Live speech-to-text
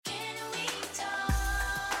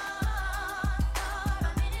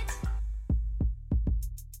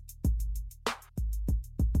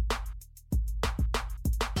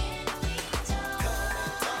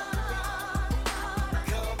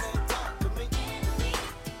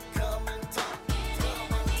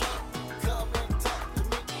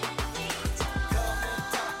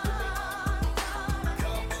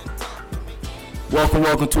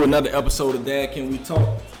Welcome to another episode of Dad Can We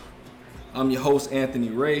Talk? I'm your host, Anthony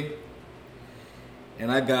Ray.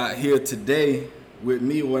 And I got here today with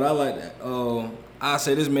me what I like to, I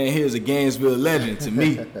say this man here is a Gainesville legend to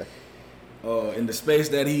me. In the space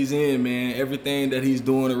that he's in, man, everything that he's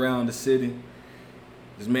doing around the city,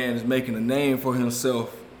 this man is making a name for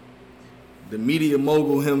himself. The media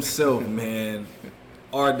mogul himself, man.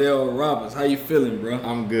 Ardell Roberts, how you feeling, bro?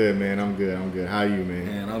 I'm good, man. I'm good. How you, man?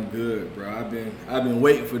 Man, I'm good, bro. I've been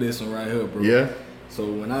waiting for this one right here, bro. Yeah.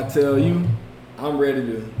 So when I tell you, I'm ready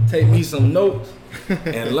to take me some notes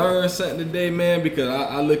and learn something today, man, because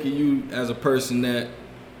I look at you as a person that,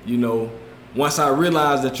 you know, once I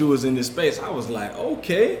realized that you was in this space, I was like,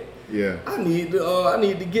 okay, yeah, I need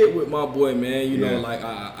to get with my boy, man. You know, like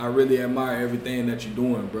I really admire everything that you're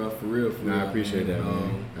doing, bro. For real. I appreciate that,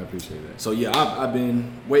 man. I appreciate that. So yeah, I've been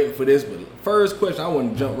waiting for this, but first question, I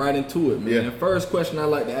want to jump right into it, man. Yeah. The first question I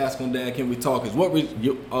like to ask on Dad Can We Talk is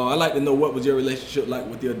I like to know what was your relationship like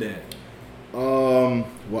with your dad? Well,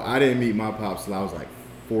 I didn't meet my pops till I was like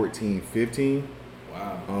 14, 15.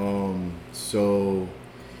 Wow. So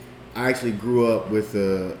I actually grew up with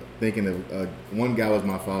thinking of one guy was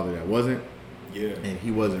my father that wasn't. Yeah. And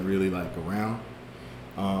he wasn't really like around.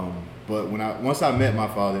 But once I met my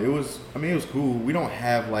father, it was cool. We don't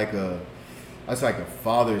have like a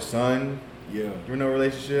father-son,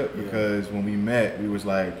 relationship, because when we met, it was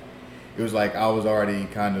like I was already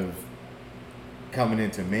kind of coming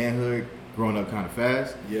into manhood, growing up kind of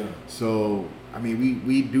fast. Yeah. So I mean,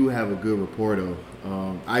 we do have a good rapport though.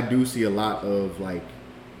 I do see a lot of like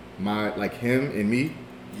him and me.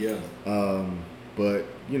 Yeah. But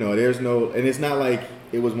you know, and it's not like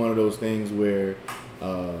it was one of those things where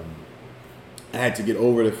I had to get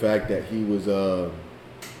over the fact that he was that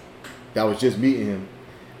I was just meeting him.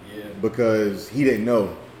 Yeah. Because he didn't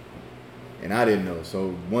know and I didn't know.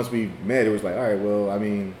 So once we met, it was like, all right, well, I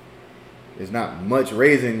mean, there's not much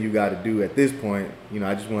raising you got to do at this point. You know,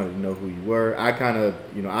 I just wanted to know who you were. I kind of,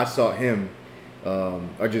 I sought him.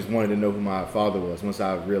 I just wanted to know who my father was. Once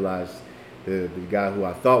I realized the guy who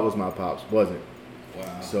I thought was my pops wasn't.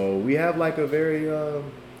 Wow. So we have like a very, I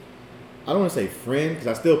don't want to say friend, because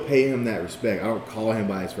I still pay him that respect. I don't call him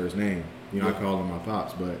by his first name. I call him my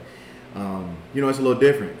pops. But, it's a little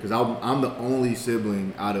different, because I'm the only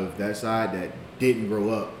sibling out of that side that didn't grow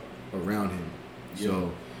up around him. Yeah.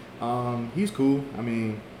 So he's cool. I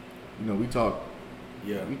mean, we talk.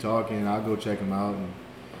 Yeah. We talk, and I'll go check him out, and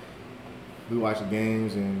we watch the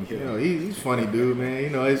games, and he's a funny dude,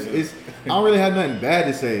 man. It's I don't really have nothing bad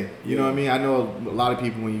to say. You know what I mean? I know a lot of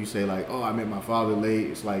people, when you say like, "Oh, I met my father late,"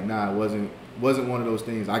 it's like, nah, it wasn't one of those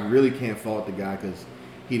things. I really can't fault the guy because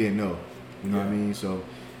he didn't know. You know what I mean? So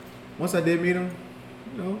once I did meet him,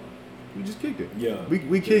 we just kicked it. Yeah.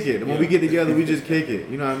 We kick it. When we get together, we just kick it.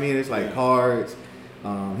 You know what I mean? It's like cards.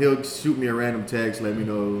 He'll shoot me a random text, let me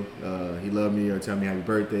know he loved me, or tell me happy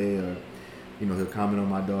birthday, or he'll comment on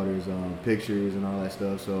my daughter's pictures and all that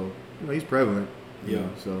stuff. So he's prevalent. Yeah.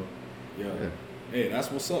 Hey,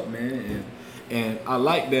 that's what's up, man. And I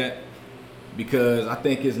like that, because I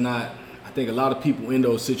think a lot of people in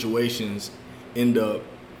those situations end up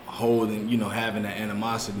holding, having that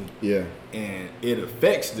animosity. Yeah. And it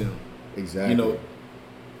affects them. Exactly.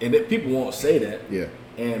 And that people won't say that. Yeah.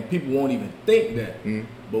 And people won't even think that. Mm.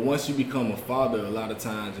 But once you become a father, a lot of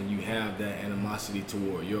times, and you have that animosity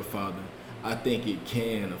toward your father, I think it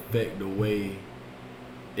can affect the way,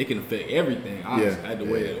 it can affect everything. Honestly,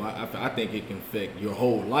 I think it can affect your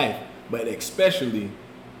whole life, but especially,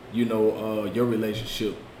 your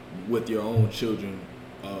relationship with your own children.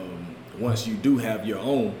 Once you do have your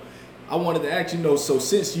own, I wanted to ask so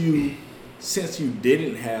since you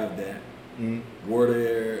didn't have that, were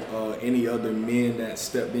there any other men that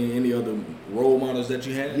stepped in, any other role models that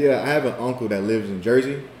you had? Yeah, I have an uncle that lives in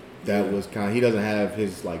Jersey. That was he doesn't have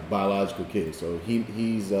his biological kids, so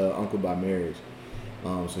he's uncle by marriage.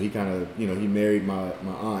 So he kind of he married my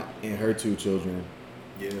aunt and her two children,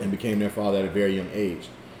 and became their father at a very young age.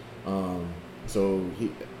 So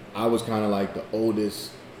I was kind of like the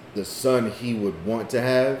oldest, the son he would want to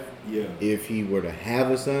have, if he were to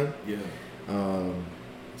have a son.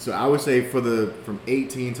 So I would say from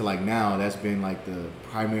 18 to now, that's been like the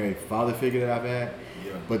primary father figure that I've had.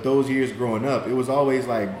 Yeah. But those years growing up, it was always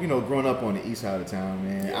growing up on the east side of town,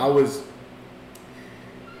 man. Yeah. I was,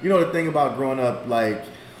 the thing about growing up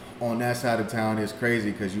on that side of town is crazy,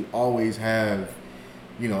 because you always have,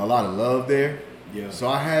 a lot of love there. Yeah. So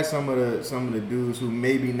I had some of the dudes who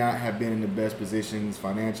maybe not have been in the best positions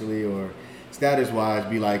financially or status wise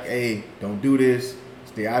be like, hey, don't do this.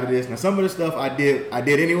 Stay out of this. Now, some of the stuff I did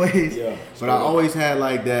anyways. Yeah. But I always had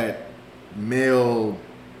that male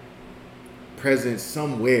presence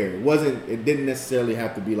somewhere. It didn't necessarily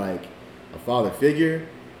have to be like a father figure,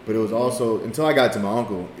 but it was also, until I got to my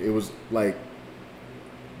uncle, it was like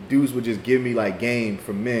dudes would just give me like game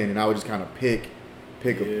from men, and I would just kind of pick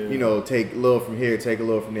take a little from here, take a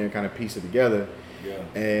little from there, and kind of piece it together. Yeah.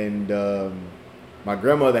 And my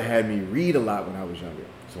grandmother had me read a lot when I was younger.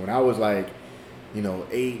 So when I was like,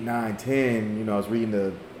 8, 9, 10, I was reading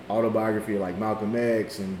the autobiography of like Malcolm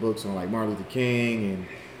X and books on like Martin Luther King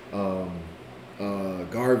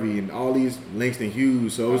and Garvey and all these Langston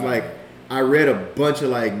Hughes. So it was like I read a bunch of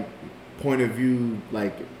like point of view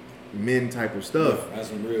like men type of stuff. Yeah, that's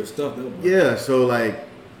some real stuff though, bro. Yeah, so like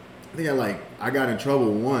I think I got in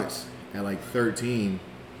trouble once at like 13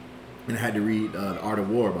 and I had to read The Art of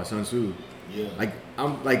War by Sun Tzu. Yeah. Like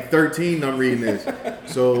I'm like 13 I'm reading this.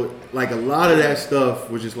 So like a lot of that stuff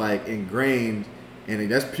was just like ingrained,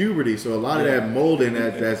 and that's puberty. So a lot of that molding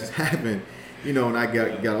that's happened, and I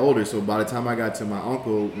got older. So by the time I got to my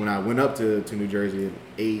uncle, when I went up to New Jersey at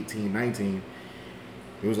 18, 19,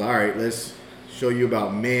 it was like, all right, let's show you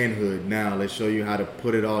about manhood now. Let's show you how to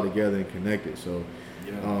put it all together and connect it. So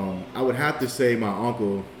I would have to say my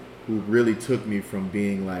uncle, who really took me from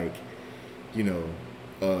being like,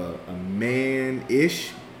 a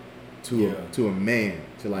man-ish to a man,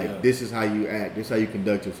 to like this is how you act, this is how you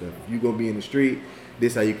conduct yourself. If you're gonna be in the street,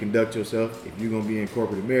 this is how you conduct yourself. If you're gonna be in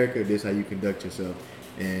corporate America, this is how you conduct yourself.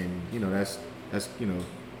 And that's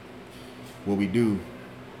what we do.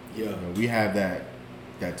 Yeah, we have that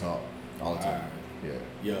talk all the time.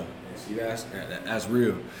 Yeah. See, that's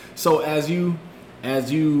real. So as you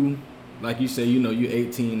like you say, you're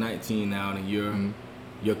 18, 19 now, and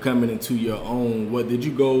you're coming into your own. What did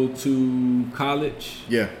you go to college?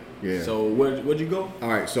 Yeah. So where'd you go? All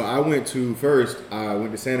right, so I went to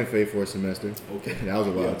Santa Fe for a semester. Okay. That was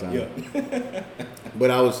a wild time. Yeah.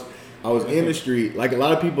 But I was in the street. Like a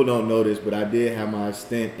lot of people don't know this, but I did have my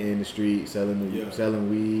stint in the street selling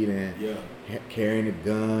weed and carrying a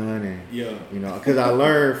gun and because I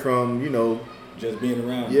learned from just being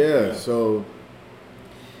around. Yeah. So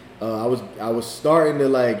I was starting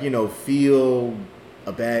to feel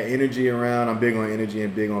a bad energy around. I'm big on energy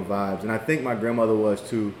and big on vibes, and I think my grandmother was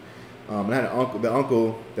too. I had an uncle. The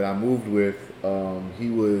uncle that I moved with, he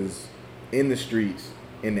was in the streets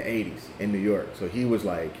in the 80s in New York, so he was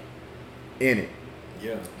like in it.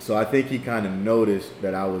 Yeah. So I think he kind of noticed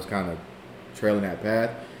that I was kind of trailing that path,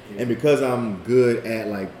 and because I'm good at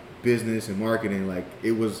like business and marketing,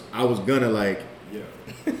 I was gonna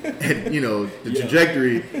the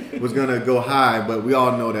trajectory was gonna go high, but we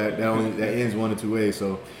all know that ends one or two ways.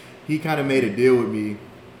 So he kind of made a deal with me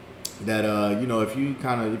that if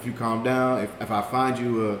you calm down, if I find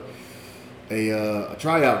you a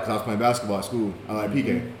tryout, because I was playing basketball at school at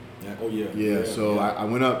PK. Yeah. Oh yeah. Yeah. So I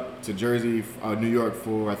went up to Jersey, New York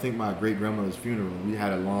for I think my great grandmother's funeral. We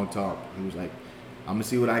had a long talk. He was like, "I'm gonna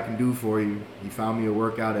see what I can do for you." He found me a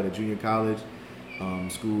workout at a junior college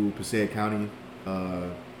school, Passaic County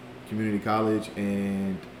Community College,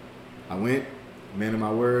 and I went, man of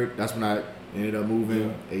my word. That's when I ended up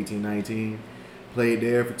moving, 18, 19. Played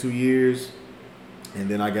there for 2 years, and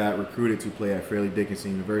then I got recruited to play at Fairleigh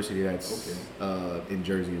Dickinson University. That's in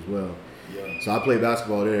Jersey as well. Yeah. So I played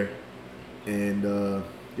basketball there, and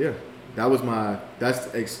that was my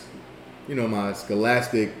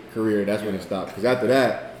scholastic career. That's when it stopped. Because after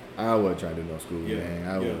that, I wasn't trying to do no school,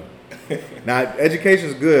 man. Now,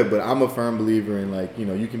 education's good, but I'm a firm believer in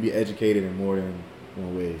you can be educated in more than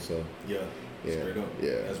one way. So straight up.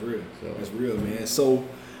 Yeah, that's real. So, that's real, man. So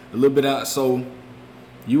a little bit out. So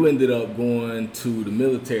you ended up going to the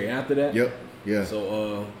military after that. Yep. Yeah.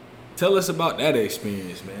 So tell us about that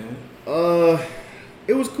experience, man.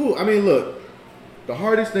 It was cool. I mean, look, the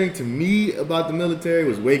hardest thing to me about the military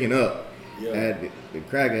was waking up. At the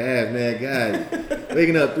crack of ass, man. God,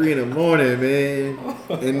 waking up 3 a.m, man.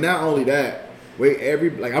 And not only that,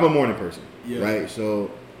 I'm a morning person, right? So,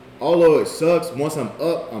 although it sucks, once I'm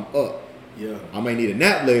up, I'm up. Yeah. I might need a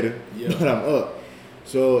nap later, but I'm up.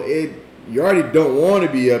 So you already don't want to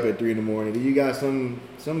be up at 3 a.m. Then you got some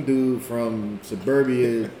dude from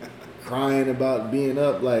suburbia crying about being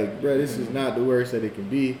up. Like, bro, this is not the worst that it can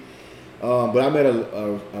be. But I met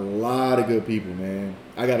a lot of good people, man.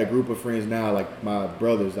 I got a group of friends now, like my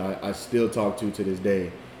brothers, I still talk to this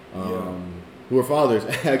day, who are fathers,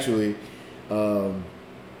 actually.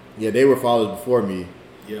 They were fathers before me.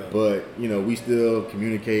 Yeah. But, we still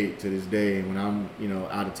communicate to this day. When I'm,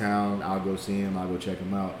 out of town, I'll go see him. I'll go check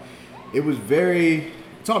him out. It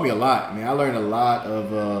taught me a lot, man. I learned a lot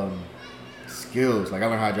of skills. Like, I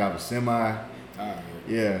learned how to drive a semi.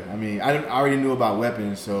 Yeah, I mean, I already knew about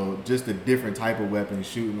weapons, so just a different type of weapons,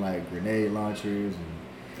 shooting like grenade launchers and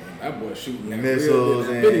That boy shooting that missiles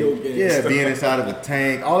and video games. being inside of a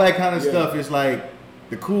tank, all that kind of stuff is like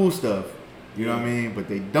the cool stuff. You know what I mean? But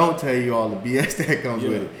they don't tell you all the BS that comes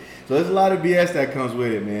with it. So there's a lot of BS that comes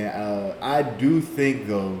with it, man. I do think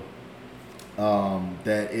though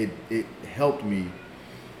that it helped me,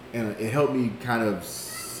 and it helped me kind of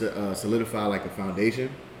solidify like a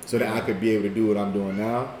foundation so that I could be able to do what I'm doing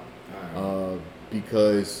now.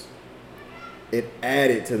 Because it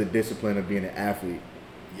added to the discipline of being an athlete.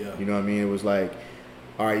 Yeah. You know what I mean? It was like,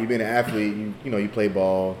 all right, you've been an athlete, you know, you play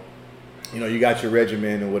ball, you know, you got your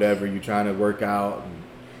regimen or whatever, you're trying to work out,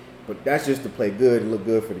 but that's just to play good and look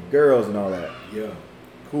good for the girls and all that. Yeah.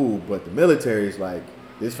 Cool, but the military is like,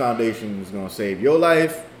 this foundation is going to save your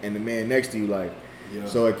life and the man next to you life. Yeah.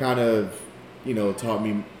 So it kind of, you know, taught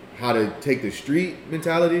me how to take the street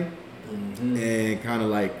mentality and kind of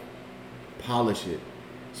like polish it.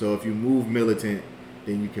 So if you move militant,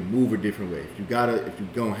 then you can move a different way. If you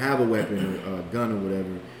don't have a weapon or a gun or whatever,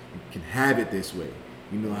 you can have it this way.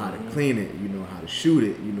 You know how to clean it. You know how to shoot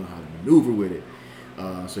it. You know how to maneuver with it.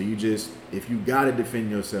 So if you got to defend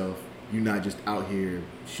yourself, you're not just out here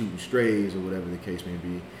shooting strays or whatever the case may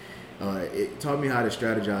be. It taught me how to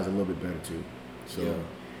strategize a little bit better too. So,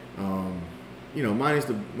 you know, minus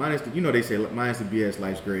the you know, they say minus the BS,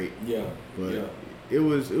 life's great. Yeah. But it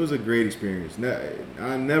was a great experience.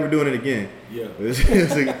 I'm never doing it again. Yeah.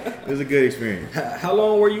 It was a good experience. How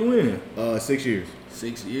long were you in? 6 years.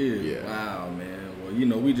 6 years. Yeah. Wow, man. Well, you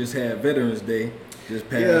know, we just had Veterans Day just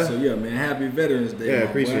passed. Yeah. So yeah, man, happy Veterans Day. Yeah,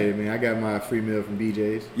 appreciate it, man. I got my free meal from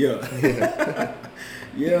BJ's. Yeah.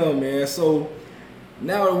 Yeah, man. So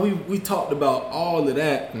now that we talked about all of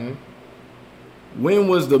that, when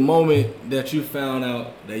was the moment that you found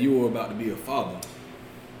out that you were about to be a father?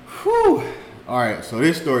 Whew. All right, so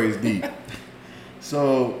this story is deep.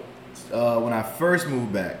 So when I first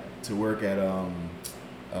moved back to work at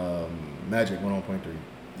Magic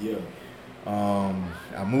 101.3,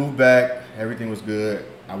 I moved back. Everything was good.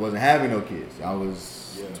 I wasn't having no kids. I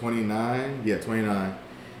was 29. Yeah, 29.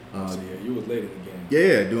 So you was late in the game.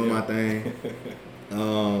 Yeah, doing my thing.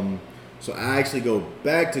 So I actually go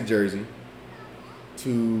back to Jersey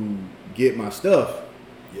to get my stuff.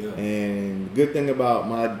 Yeah. And the good thing about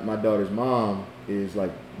my daughter's mom is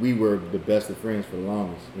like we were the best of friends for the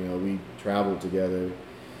longest. You know, we traveled together.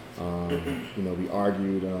 You know, we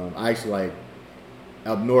argued. I actually like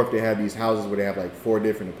up north they have these houses where they have like 4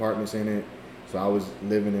 different apartments in it. So I was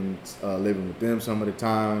living with them some of the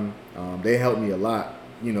time. They helped me a lot.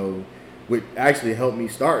 You know, which actually helped me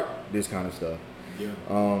start this kind of stuff.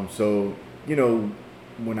 Yeah. So you know,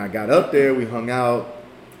 when I got up there, we hung out.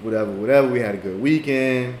 Whatever. We had a good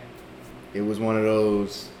weekend. It was one of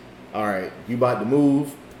those, all right, you about to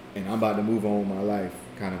move, and I'm about to move on with my life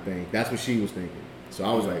kind of thing. That's what she was thinking. So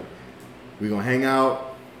I was like, we're going to hang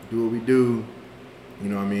out, do what we do, you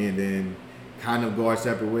know what I mean, and then kind of go our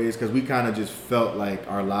separate ways because we kind of just felt like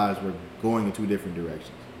our lives were going in 2 different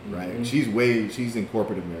directions, right? Mm-hmm. She's in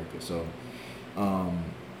corporate America. So,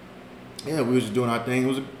 we were just doing our thing. It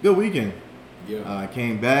was a good weekend. Yeah. I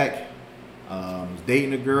came back. I was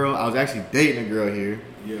dating a girl. I was actually dating a girl here.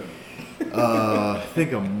 Yeah. I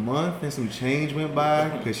think a month and some change went by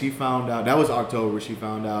because she found out. That was October. She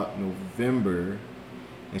found out November,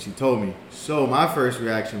 and she told me. So my first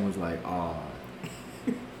reaction was like, "Oh,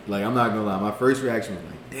 like I'm not gonna lie." My first reaction was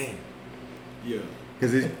like, "Damn." Yeah.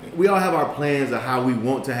 Because we all have our plans of how we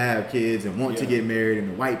want to have kids and want to get married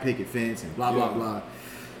and the white picket fence and blah blah blah.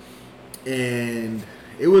 And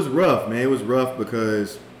it was rough, man. It was rough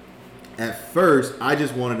because. At first, I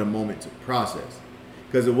just wanted a moment to process.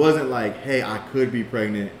 Because it wasn't like, hey, I could be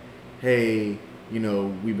pregnant. Hey, you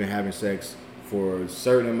know, we've been having sex for a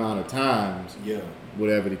certain amount of times. Yeah.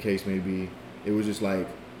 Whatever the case may be. It was just like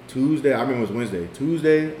Tuesday. I remember it was Wednesday.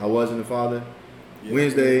 Tuesday, I wasn't a father. Yeah.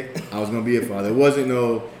 Wednesday, I was going to be a father. It wasn't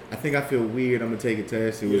no, I think I feel weird. I'm going to take a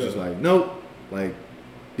test. It was just like, nope. Like,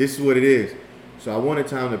 this is what it is. So I wanted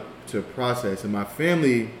time to process. And my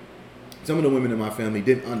family... Some of the women in my family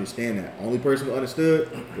didn't understand that. Only person who understood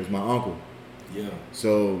was my uncle. Yeah.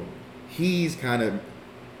 So we kind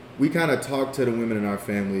of talked to the women in our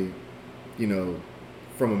family, you know,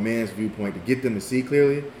 from a man's viewpoint to get them to see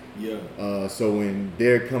clearly. Yeah. So when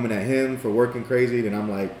they're coming at him for working crazy, then I'm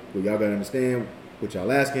like, well, y'all gotta understand what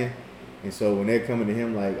y'all asking. And so when they're coming to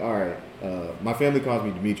him like, all right, my family calls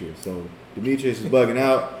me Demetrius. So Demetrius is bugging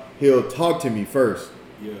out. He'll talk to me first.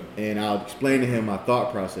 Yeah. And I'll explain to him my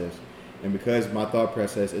thought process. And because my thought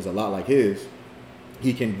process is a lot like his,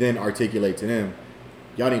 he can then articulate to them,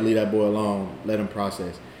 y'all need to leave that boy alone, let him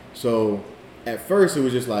process. So at first it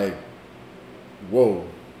was just like, whoa,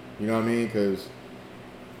 you know what I mean? Because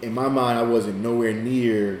in my mind, I wasn't nowhere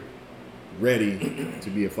near ready to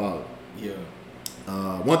be a father. Yeah.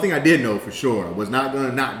 One thing I did know for sure was not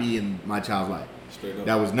gonna not be in my child's life. Straight up.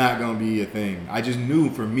 That was not gonna be a thing. I just knew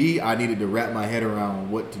for me, I needed to wrap my head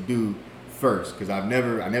around what to do first, because I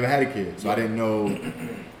never had a kid, so I didn't know.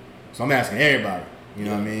 So I'm asking everybody. You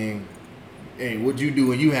know what I mean? Hey, what'd you do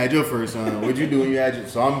when you had your first son? What'd you do when you had your?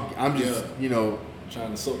 So I'm just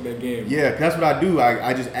trying to soak that game. Yeah, that's what I do.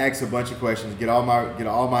 I just ask a bunch of questions, get all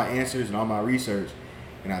my answers and all my research,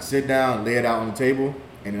 and I sit down, lay it out on the table,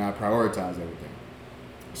 and then I prioritize everything.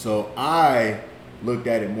 So I looked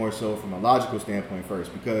at it more so from a logical standpoint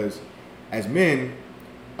first, because as men,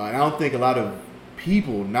 I don't think a lot of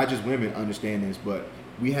people, not just women, understand this, but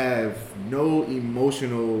we have no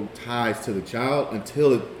emotional ties to the child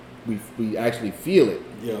until we actually feel it.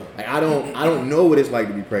 Yeah. Like I don't know what it's like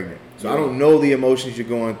to be pregnant. So I don't know the emotions you're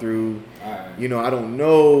going through. Right. I don't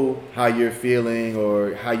know how you're feeling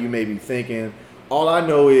or how you may be thinking. All I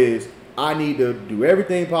know is I need to do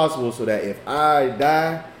everything possible so that if I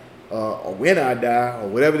die, or when I die, or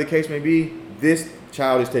whatever the case may be, this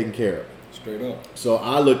child is taken care of. Straight up. So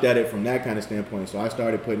I looked at it from that kind of standpoint. So I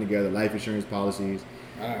started putting together life insurance policies,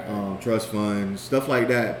 trust funds, stuff like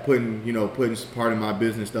that. Putting part of my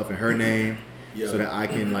business stuff in her name, so that I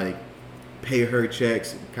can pay her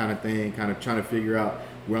checks, kind of thing. Kind of trying to figure out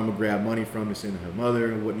where I'm gonna grab money from to send to her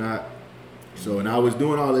mother and whatnot. So, and I was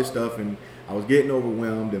doing all this stuff, and I was getting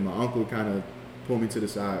overwhelmed. And my uncle kind of pulled me to the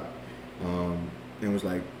side, and was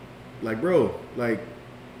like, bro,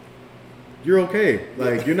 you're okay.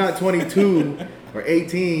 You're not 22 or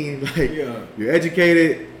 18. You're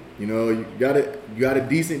educated. You got a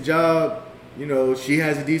decent job. She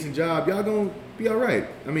has a decent job. Y'all gonna be all right.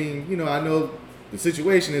 I mean, I know the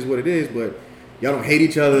situation is what it is, but y'all don't hate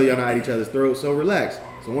each other. Y'all not at each other's throats. So relax.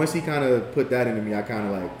 So once he kind of put that into me, I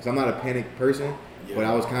kind of because I'm not a panic person, but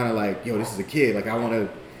I was kind of yo, this is a kid. I want to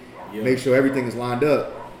make sure everything is lined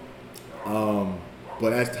up.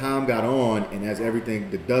 But as time got on and as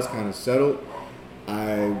the dust kind of settled,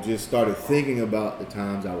 I just started thinking about the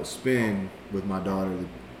times I would spend with my daughter,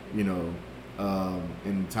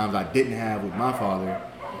 and times I didn't have with my father,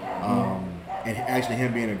 and actually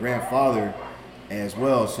him being a grandfather as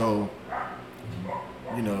well. So,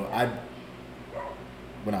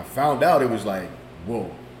 when I found out, it was whoa,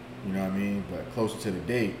 you know what I mean? But closer to the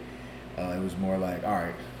date, it was more all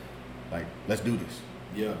right, let's do this.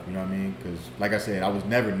 Yeah. You know what I mean? Because, like I said, I was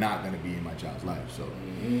never not going to be in my child's life. So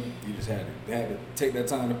you just had to take that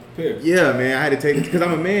time to prepare. Yeah, man. I had to take it because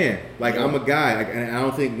I'm a man. I'm a guy. And I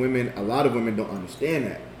don't think a lot of women don't understand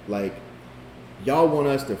that. Y'all want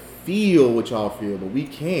us to feel what y'all feel, but we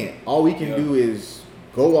can't. All we can do is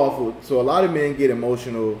go off of. So a lot of men get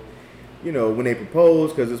emotional, when they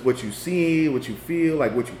propose, because it's what you see, what you feel,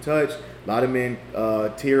 what you touch. A lot of men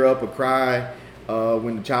tear up or cry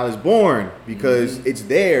when the child is born, because it's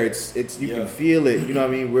there, it's you can feel it, you know what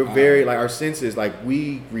I mean? We're very our senses,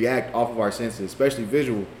 we react off of our senses, especially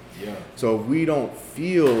visual. Yeah. So if we don't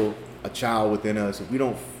feel a child within us, if we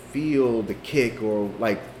don't feel the kick or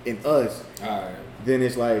in us, then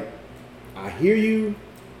it's I hear you,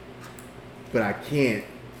 but I can't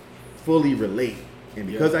fully relate. And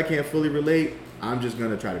because I can't fully relate, I'm just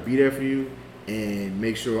gonna try to be there for you and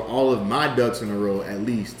make sure all of my ducks in a row at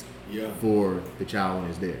least. For the child when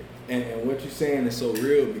it's there. And what you're saying is so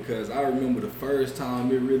real, because I remember the first time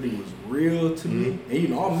it really was real to me.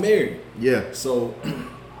 And I'm married. Yeah. So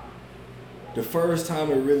the first time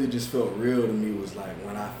it really just felt real to me was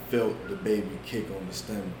when I felt the baby kick on the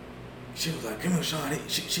stomach. She was like, "Come here, Sean."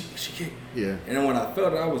 She kicked. Yeah. And then when I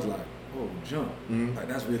felt it, I was like, "Oh, jump!"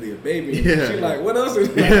 That's really a baby. Yeah. She what else is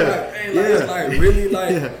it's really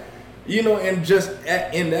and just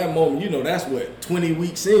in that moment, that's what 20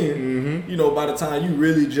 weeks in. By the time you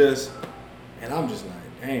really and I'm just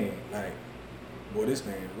dang, boy, this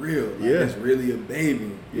thing real. It's really a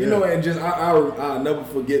baby. You know, and just I'll never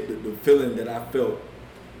forget the feeling that I felt.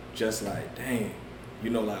 Just dang,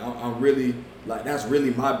 I'm really that's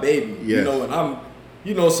really my baby. Yes. And I'm,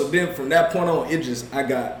 so then from that point on, I just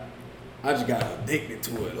got addicted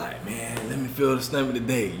to it. Man, let me feel the stomach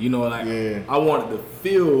today. I wanted to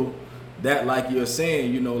feel that, you're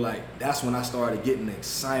saying, that's when I started getting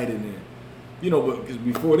excited, and but because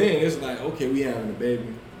before then it's okay, we having a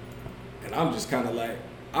baby, and I'm just kind of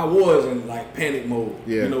I was in panic mode,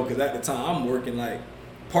 because at the time I'm working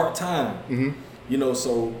part time,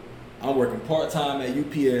 so I'm working part time at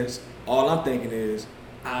UPS. All I'm thinking is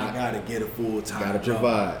I gotta get a full time job.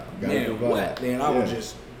 Gotta provide. What? Man, I was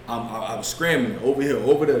just I was scrambling over here,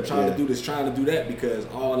 over there, trying to do this, trying to do that, because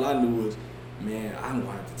all I knew was, man, I'm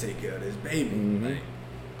going to have to take care of this baby.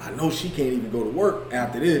 I know she can't even go to work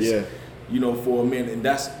after this, for a minute. And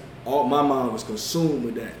that's all my mind was consumed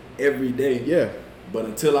with that every day. Yeah. But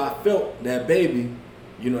until I felt that baby,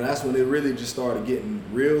 that's when it really just started getting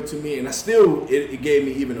real to me. And I still, it gave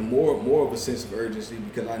me even more of a sense of urgency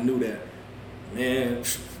because I knew that, man,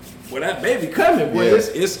 well, that baby coming, boy. Yeah.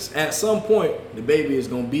 It's at some point the baby is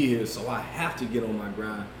gonna be here, so I have to get on my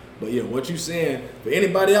grind. But yeah, what you saying, for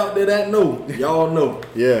anybody out there that know, y'all know.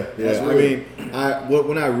 Yeah. I mean,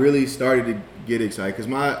 when I really started to get excited, because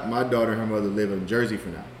my daughter and her mother live in Jersey for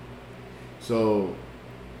now. So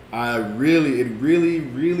it really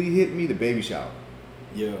hit me the baby shower.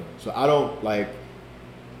 Yeah. So I don't like,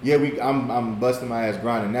 I'm busting my ass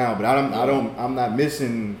grinding now, but I'm not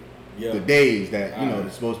missing the days that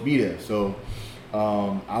it's supposed to be there. So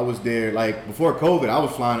I was there like before COVID. I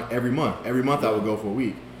was flying every month. Every month I would go for a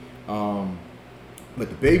week. But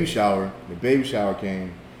the baby shower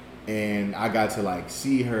came, and I got to like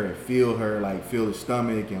see her and feel her, like feel the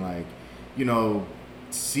stomach and like,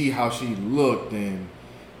 see how she looked and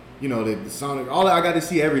the sonic, all that. I got to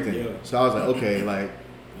see everything. Yeah. So I was like, okay, like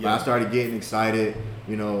I started getting excited.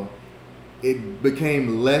 It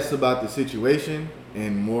became less about the situation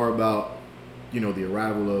and more about the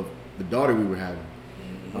arrival of the daughter we were having.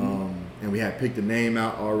 Mm-hmm. And we had picked the name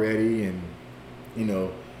out already, and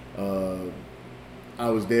I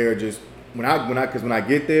was there just when I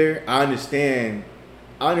get there, I understand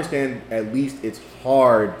at least it's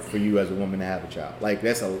hard for you as a woman to have a child. Like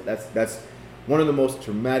that's one of the most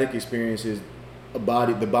traumatic experiences the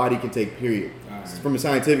body can take, period. Right. From a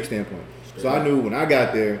scientific standpoint. Straight so I knew when I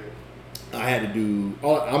got there, I had to do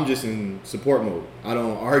I'm just in support mode. I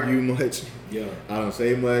don't argue much. Yeah. I don't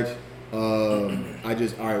say much. I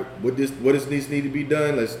just, all right, what does this need to be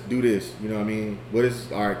done? Let's do this. You know what I mean?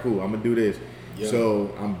 All right, cool. I'm gonna do this. Yeah.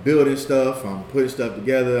 So I'm building stuff. I'm putting stuff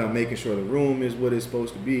together. I'm making sure the room is what it's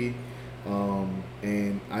supposed to be.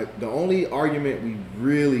 And the only argument we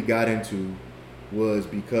really got into was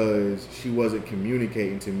because she wasn't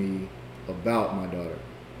communicating to me about my daughter.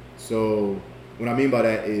 So what I mean by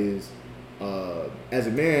that is, as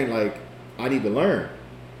a man, like I need to learn.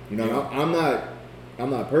 I'm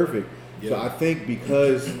not perfect. Yeah. So I think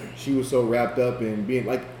because she was so wrapped up in being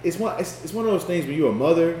like, it's one of those things when you're a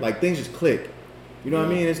mother, like things just click. You know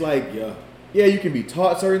what I mean? It's like, you can be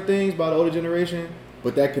taught certain things by the older generation,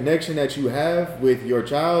 but that connection that you have with your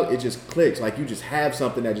child, it just clicks. Like you just have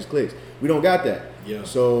something that just clicks. We don't got that. Yeah.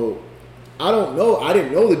 So I don't know. I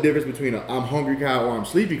didn't know the difference between I'm hungry cry or I'm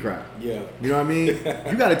sleepy cry. Yeah. You know what I mean?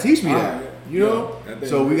 You got to teach me that. You know?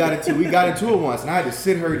 So we got into it once, and I had to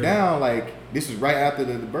sit her down. Like this is right after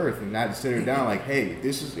the birth, and I had to sit her down. Like, hey,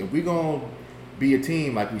 if we gonna be a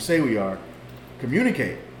team like we say we are,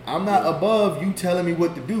 communicate. I'm not above you telling me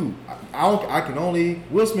what to do. I can only.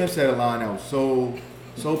 Will Smith said a line that was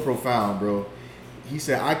so profound, bro. He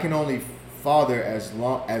said, "I can only father as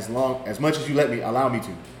much as you allow me to."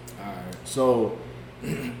 All right. So,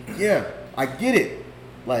 yeah, I get it.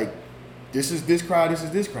 Like, this is this cry,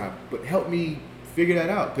 but help me figure that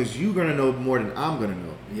out because you're gonna know more than I'm gonna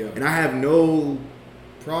know. Yeah. And I have no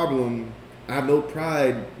problem. I have no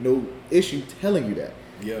pride, no issue telling you that.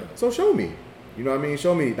 Yeah. So show me. You know what I mean?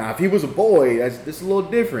 Show me. Now, if he was a boy, this is a little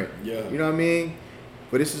different. Yeah. You know what I mean?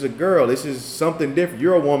 But this is a girl. This is something different.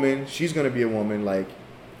 You're a woman. She's going to be a woman. Like,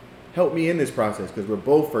 help me in this process because we're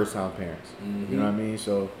both first-time parents. Mm-hmm. You know what I mean?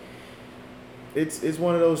 So, it's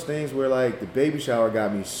one of those things where, like, the baby shower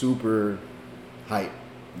got me super hyped.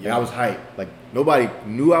 Yeah. I was hyped. Like, nobody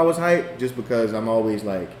knew I was hyped just because I'm always,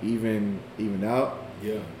 like, even out.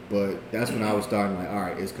 Yeah. But that's when I was starting, like, all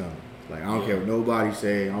right, it's coming. Like, I don't care what nobody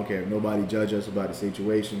say. I don't care if nobody judge us about the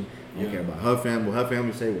situation. I don't care about her family, what her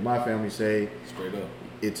family say, what my family say. Straight up.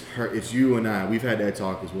 It's her. It's you and I. We've had that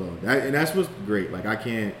talk as well. And that's what's great. Like, I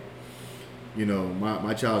can't,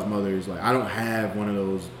 my child's mother is like, I don't have one of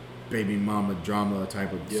those baby mama drama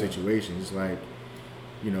type of situations. It's like,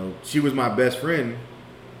 she was my best friend,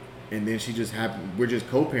 and then she just happened. We're just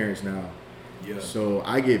co-parents now. Yeah. So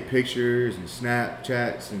I get pictures and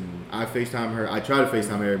Snapchats, and I FaceTime her. I try to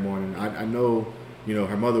FaceTime her every morning. I know,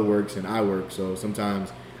 her mother works and I work, so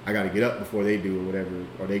sometimes I got to get up before they do or whatever,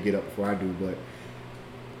 or they get up before I do. But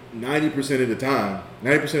 90% of the time,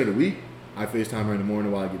 90% of the week, I FaceTime her in the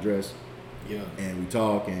morning while I get dressed. Yeah. And we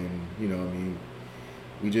talk, and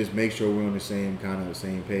we just make sure we're on the same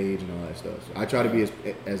page and all that stuff. So I try to be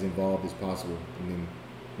as involved as possible, and then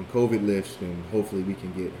when COVID lifts, then hopefully we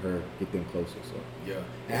can get them closer. So yeah.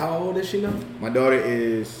 And how old is she now? My daughter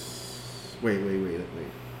is wait.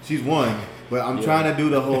 She's 1, but I'm trying to do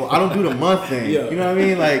the whole. I don't do the month thing. Yeah. You know what I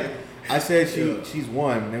mean? Like I said, she's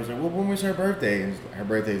 1, and they was like, well, when was her birthday? And her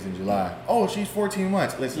birthday's in July. Oh, she's 14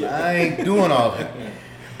 months. Listen, I ain't doing all that.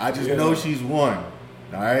 I just know she's 1.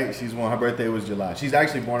 All right, she's 1. Her birthday was July. She's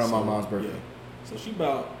actually born on my mom's birthday. Yeah. So she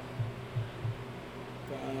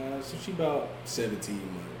about 17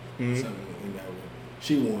 months. Something in that way.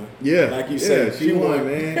 She won. Yeah, like you said, she won,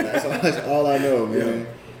 man. That's all I know, man.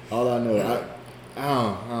 Yeah. All I know. I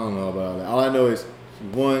don't know about all that. All I know is she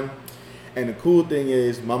won. And the cool thing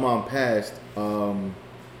is, my mom passed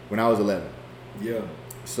when I was 11. Yeah.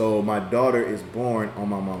 So my daughter is born on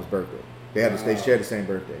my mom's birthday. They share the same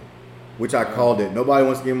birthday, which I called it. Nobody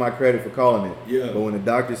wants to give my credit for calling it. Yeah. But when the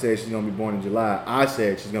doctor said she's gonna be born in July, I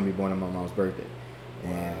said she's gonna be born on my mom's birthday.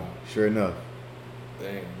 And sure enough.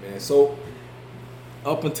 Dang, man. So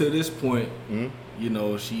up until this point, you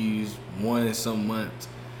know, she's 1 and some months.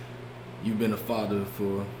 You've been a father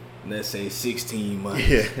for, let's say, 16 months.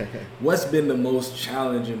 Yeah. What's been the most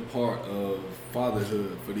challenging part of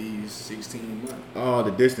fatherhood for these 16 months? Oh,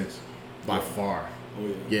 the distance, by far. Oh,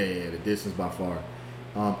 yeah. Yeah, the distance by far.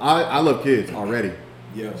 I love kids already.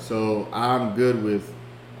 Yeah. So I'm good with,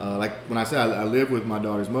 like when I said I live with my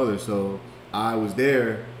daughter's mother, so I was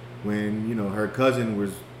there when, you know, her cousin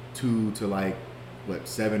was 2 to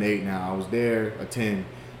 7, 8 now. I was there, 10.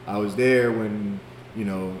 I was there when, you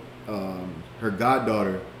know, her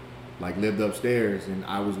goddaughter lived upstairs, and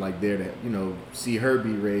I was there to, you know, see her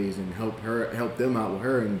be raised and help them out with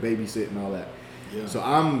her and babysit and all that. Yeah. So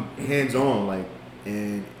I'm hands on,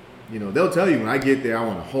 and you know, they'll tell you when I get there, I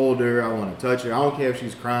want to hold her, I want to touch her. I don't care if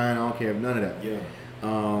she's crying, I don't care if none of that. Yeah.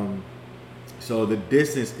 So the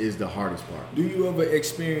distance is the hardest part. Do you ever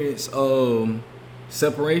experience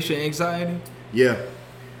separation anxiety? Yeah,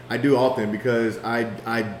 I do often, because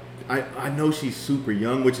I know she's super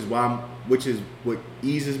young, which is what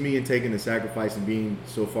eases me in taking the sacrifice and being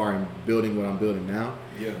so far and building what I'm building now.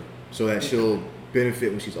 Yeah. So that she'll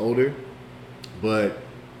benefit when she's older. But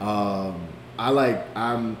I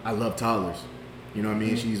love toddlers. You know what I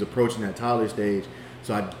mean? She's approaching that toddler stage.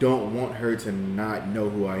 So I don't want her to not know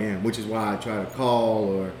who I am, which is why I try to call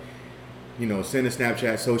or, you know, send a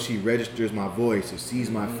Snapchat so she registers my voice or sees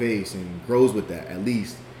my face and grows with that at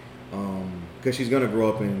least. Because she's gonna grow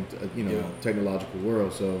up in technological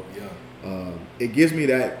world. So it gives me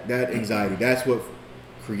that anxiety. That's what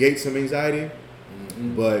creates some anxiety.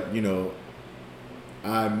 But you know,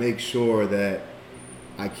 I make sure that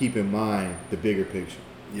I keep in mind the bigger picture.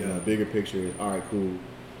 Yeah, you know, the bigger picture is, all right, cool.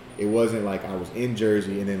 It wasn't like I was in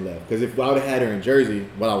Jersey and then left. Because if I would have had her in Jersey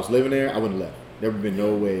while I was living there, I wouldn't have left. There would have been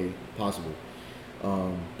no way possible.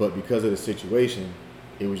 But because of the situation,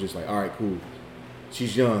 it was just all right, cool.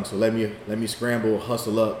 She's young, so let me scramble,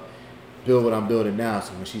 hustle up, build what I'm building now.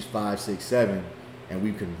 So when she's 5, 6, 7, and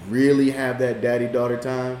we can really have that daddy-daughter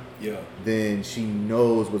time, then she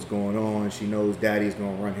knows what's going on. She knows daddy's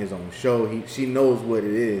going to run his own show. She knows what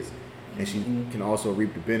it is, and she can also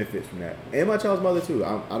reap the benefits from that. And my child's mother, too.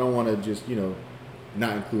 I don't want to just, you know,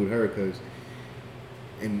 not include her, because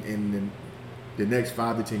in the next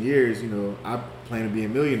 5 to 10 years, you know, I plan to be a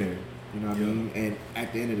millionaire. You know what I mean? And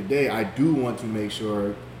at the end of the day, I do want to make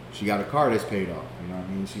sure she got a car that's paid off. You know what I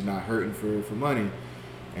mean? She's not hurting for money.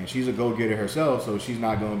 And she's a go-getter herself, so she's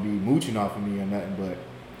not going to be mooching off of me or nothing, but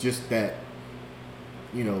just that,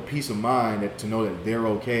 you know, peace of mind to know that they're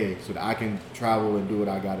okay, so that I can travel and do what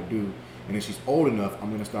I got to do. And if she's old enough, I'm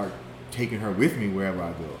going to start taking her with me wherever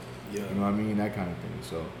I go. Yeah. You know what I mean? That kind of thing.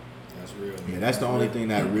 So that's real. Yeah, that's the only thing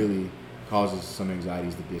that really causes some anxiety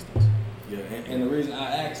is the distance. Yeah, and the reason I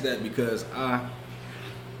asked that, because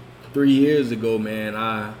 3 years ago, man,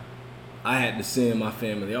 I had to send my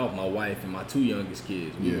family off, my wife and my 2 youngest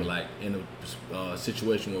kids. We were in a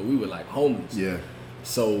situation where we were homeless. Yeah.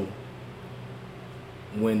 So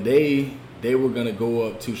when they were gonna go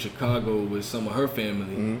up to Chicago with some of her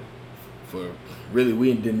family for really,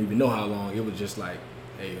 we didn't even know how long. It was just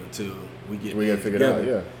hey, until we gotta figure it out.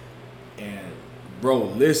 Yeah. And bro,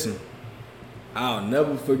 listen, I'll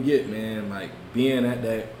never forget, man, being at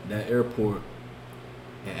that airport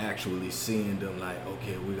and actually seeing them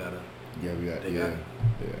okay, we gotta. Yeah.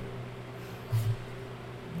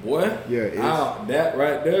 Boy, that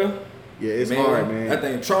right there. Yeah, it's hard, man. That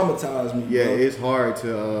thing traumatized me. Yeah, bro. It's hard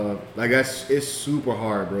to it's super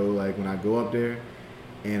hard, bro. When I go up there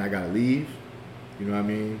and I gotta leave, you know what I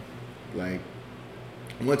mean?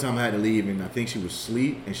 One time I had to leave and I think she was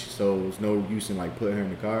asleep, and so there was no use in putting her in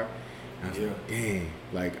the car. And I was dang.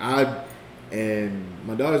 And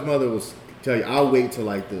my daughter's mother was tell you, I'll wait till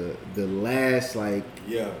the last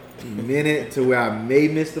minute to where I may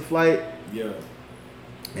miss the flight. Yeah.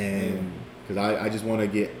 And because I just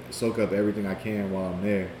want to soak up everything I can while I'm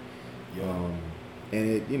there. Yeah. And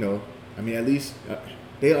it, you know, I mean, at least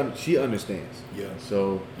she understands. Yeah.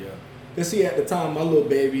 So. Yeah. Cause see, at the time, my little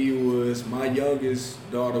baby my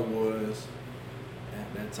youngest daughter was,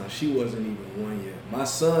 At the time, she wasn't even 1 yet. My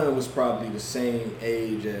son was probably the same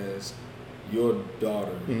age as your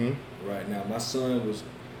daughter right now. My son was,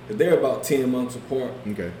 they're about 10 months apart.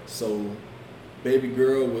 Okay. So baby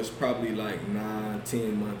girl was probably like 9,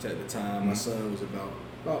 10 months at the time. My son was about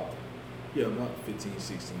 15,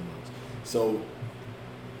 16 months. So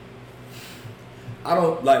I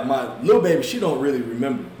don't, like, my little baby, she don't really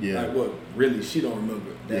remember. Yeah. Like, what, really, she don't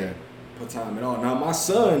remember that time at all. Now, my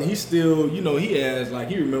son, he still, you know, he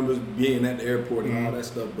remembers being at the airport and all that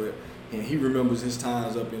stuff, and he remembers his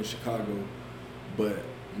times up in Chicago. But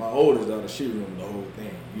my oldest daughter, she remembered the whole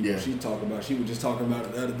thing. You know, she was just talking about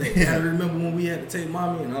it the other day. I remember when we had to take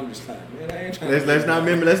mommy, and I'm just like, man, I ain't trying let's not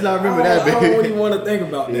remember that, baby. I don't even want to think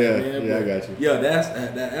about that, man. Yeah, I got you. Yeah,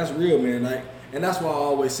 that's real, man. Like, and that's why I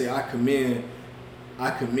always say I commend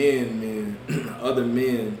men, other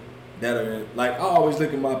men that are in, like, I always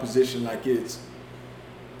look at my position like it's,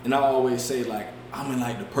 and I always say, like, I'm in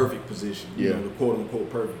like the perfect position, you know, the quote unquote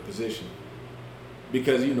perfect position.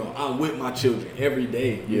 Because, you know, I'm with my children every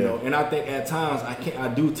day, you know, and I think at times I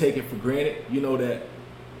do take it for granted, you know, that,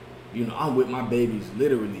 you know, I'm with my babies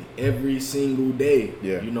literally every single day.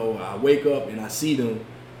 Yeah. You know, I wake up and I see them,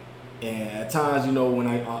 and at times, you know, when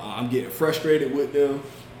I'm getting frustrated with them,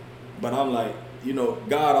 but I'm like, you know,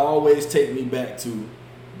 God always take me back to,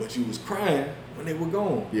 but you was crying when they were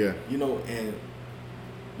gone. Yeah. You know, and,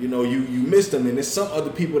 you know, you miss them, and there's some other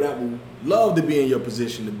people that would love to be in your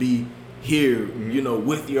position, to be here, you know,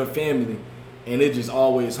 with your family. And it just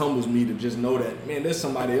always humbles me to just know that, man, there's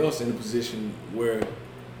somebody else in a position where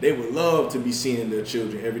they would love to be seeing their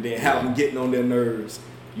children every day and have them getting on their nerves,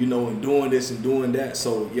 you know, and doing this and doing that.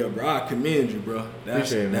 So, yeah, bro, I commend you, bro.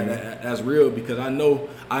 That's real, because I know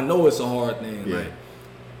it's a hard thing. Yeah. Like,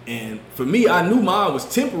 and for me, I knew mine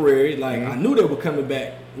was temporary. Like, I knew they were coming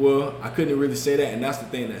back. Well, I couldn't really say that, and that's the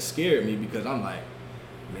thing that scared me, because I'm like,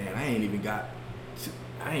 man,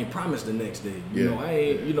 I ain't promised the next day. You know, I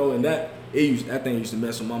ain't, you know, and that thing used to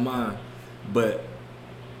mess with my mind. But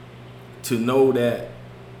to know that,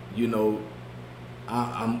 you know,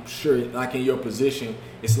 I'm sure, like, in your position,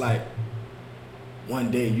 it's like one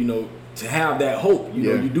day, you know, to have that hope, you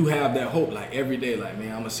know, you do have that hope, like, every day, like,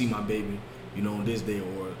 man, I'm gonna see my baby, you know, on this day,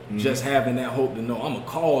 or just having that hope to know I'm gonna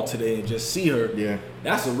call today and just see her. Yeah,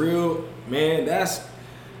 that's a real, man. That's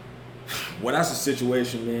a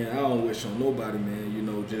situation, man, I don't wish on nobody, man. You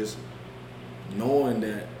know, just knowing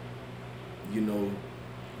that, you know,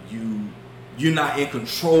 you're not in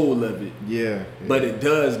control of it. Yeah. But it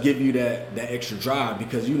does give you that extra drive,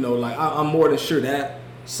 because, you know, like, I'm more than sure that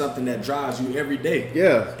something that drives you every day.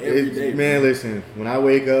 Yeah. Every day. Man, listen, when I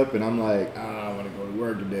wake up and I'm like, I want to go to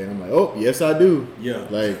work today, and I'm like, oh, yes, I do. Yeah.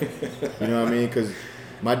 Like, you know what I mean? Because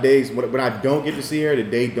my days, when I don't get to see her, the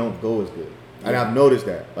day don't go as good. And I've noticed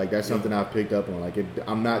that. Like, that's something I've picked up on. Like,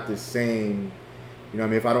 I'm not the same, you know what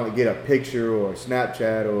I mean? If I don't get a picture or a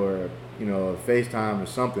Snapchat or, you know, a FaceTime or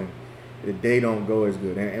something, the day don't go as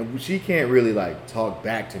good. And she can't really, like, talk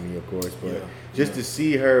back to me, of course, but just to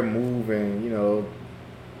see her move and, you know,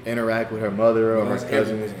 interact with her mother or her cousins.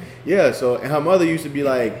 Everything. Yeah, so, and her mother used to be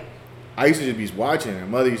like, I used to just be watching. Her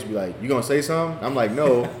mother used to be like, you gonna say something? I'm like,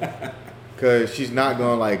 no, because she's not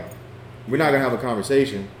gonna, like, we're not gonna have a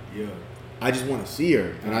conversation. Yeah. I just want to see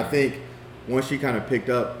her. And I think once she kind of picked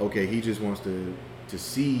up, okay, he just wants to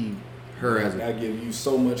see her as that give you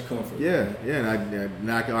so much comfort. Yeah, man. Yeah.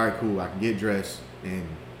 And I can, all right, cool. I can get dressed and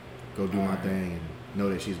go do my thing and know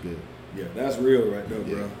that she's good. Yeah, that's real right there,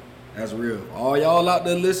 bro. That's real. All y'all out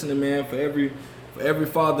there listening, man, for every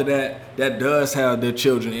father that does have their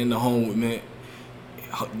children in the home with, man,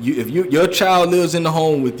 if your child lives in the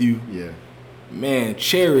home with you, man,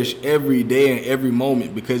 cherish every day and every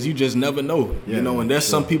moment, because you just never know, you know. And there's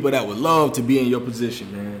some people that would love to be in your position,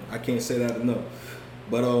 man. I can't say that enough.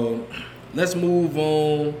 But let's move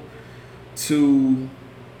on to.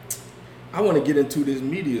 I want to get into this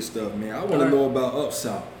media stuff, man. I want to know about Up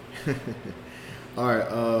South. All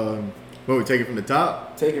right. What, we take it from the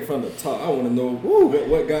top? Take it from the top. I want to know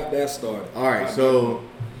what got that started. All right. So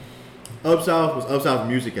Up South was Up South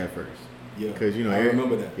Music at first. Yeah, because, you know, I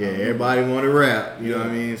remember that. Yeah, everybody want to rap. You know what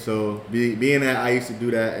I mean? So being that, I used to do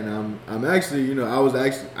that, and I'm actually, you know,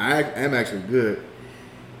 I am actually good.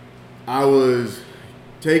 I was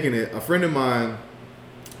taking it. A friend of mine,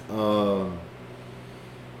 my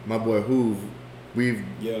boy Hoove,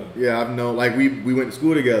 I've known, like, we went to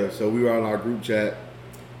school together, so we were on our group chat,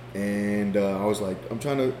 and I was like, I'm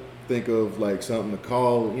trying to think of, like, something to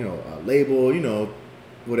call, you know, a label, you know,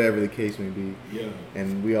 whatever the case may be. Yeah.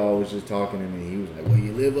 And we all was just talking, and he was like, well,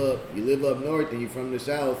 you live up north and you from the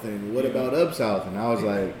south, and what about Up South? And I was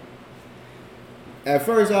like, at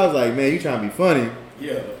first I was like, man, you trying to be funny.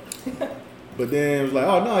 Yeah. But then it was like,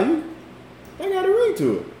 oh no, I got a ring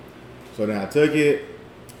to it. So then I took it.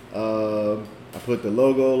 I put the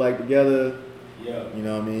logo like together. Yeah. You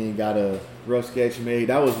know what I mean? Got a rough sketch made.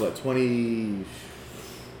 That was what, 20.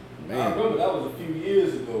 Man. I remember that was a few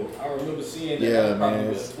years ago. I remember seeing that. Yeah, that probably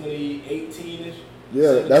man. 2018ish.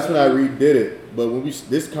 Yeah, that's when I redid it. But when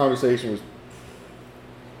this conversation was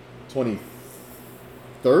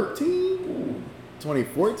 2013,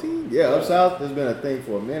 2014. Yeah, Up South has been a thing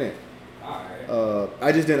for a minute. All right.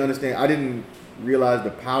 I just didn't understand. I didn't realize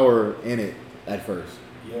the power in it at first.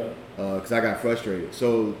 Yeah. Because I got frustrated.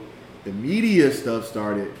 So the media stuff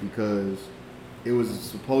started because it was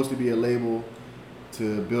supposed to be a label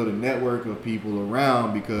to build a network of people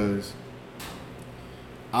around, because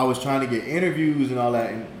I was trying to get interviews and all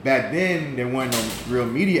that. And back then, there weren't no real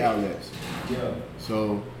media outlets. Yeah.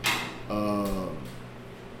 So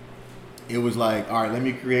it was like, all right, let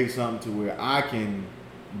me create something to where I can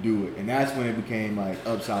do it. And that's when it became like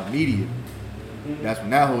Up South Media. Mm-hmm. That's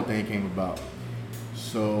when that whole thing came about.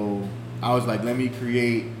 So I was like, let me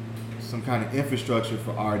create some kind of infrastructure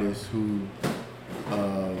for artists who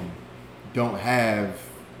don't have,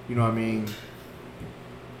 you know what I mean,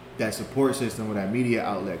 that support system or that media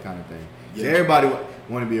outlet kind of thing. Yeah. So everybody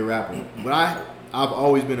want to be a rapper. But I've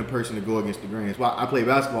always been a person to go against the grain. That's why I play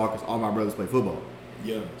basketball, because all my brothers play football.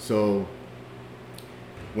 Yeah. So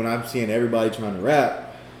when I'm seeing everybody trying to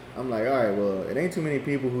rap, I'm like, all right, well, it ain't too many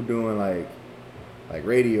people who doing like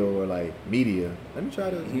radio or like media. Let me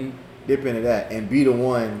try to dip into that and be the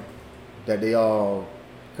one that they all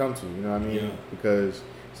come to. You know what I mean? Yeah. Because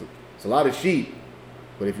it's a lot of sheep,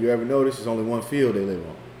 but if you ever notice, there's only one field they live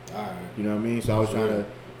on. All right. You know what I mean? So I was trying to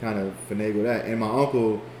kind of finagle that. And my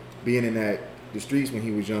uncle, being in the streets when he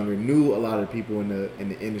was younger, knew a lot of people in the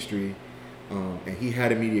industry, and he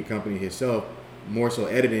had a media company himself, more so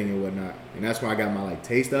editing and whatnot. And that's where I got my like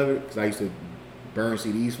taste of it, because I used to burn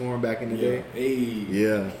CDs for him back in the day. Hey.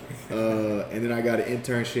 Yeah. And then I got an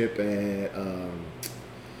internship at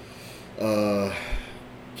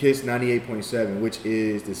KISS 98.7, which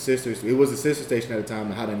is it was the sister station at the time,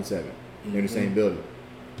 the Hot 97. They're in the same building.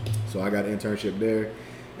 So I got an internship there,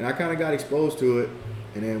 and I kind of got exposed to it,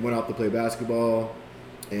 and then went off to play basketball,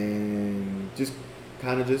 and just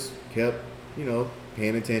kept,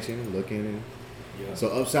 paying attention and looking. And so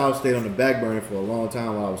Up South stayed on the back burner for a long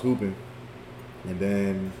time while I was hooping, and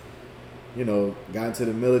then, got into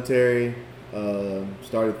the military,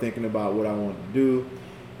 started thinking about what I wanted to do,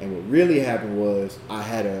 and what really happened was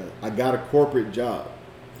I got a corporate job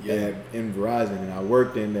in Verizon, and I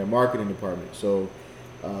worked in their marketing department. So,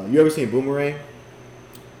 you ever seen Boomerang?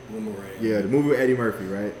 Boomerang. Yeah, the movie with Eddie Murphy,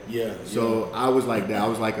 right? Yeah. So I was like that. I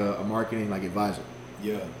was like a marketing advisor.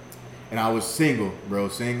 Yeah. And I was single, bro.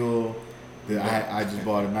 Single. I just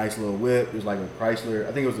bought a nice little whip. It was like a Chrysler.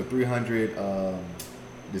 I think it was a 300.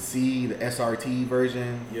 The SRT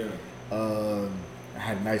version. Yeah. I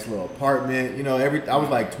had a nice little apartment. I was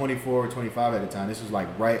like 24 or 25 at the time. This was like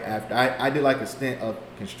right after. I did like a stint of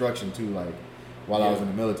construction too, like while I was in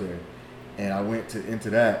the military. And I went into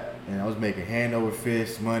that, and I was making hand over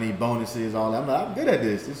fist money, bonuses, all that. I'm good at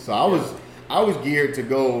this. So I was geared to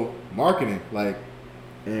go marketing,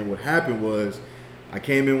 and what happened was, I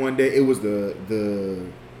came in one day. It was the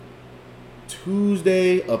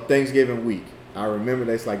Tuesday of Thanksgiving week. I remember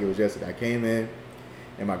that's like it was yesterday. I came in,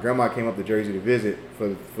 and my grandma came up to Jersey to visit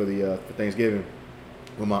for Thanksgiving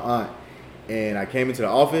with my aunt, and I came into the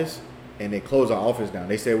office. And they closed our office down.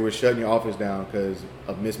 They said we're shutting your office down because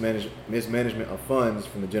of mismanagement of funds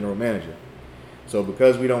from the general manager. So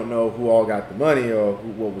because we don't know who all got the money or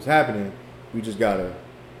what was happening, we just gotta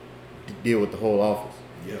deal with the whole office.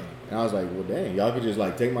 Yeah. And I was like, well, dang, y'all could just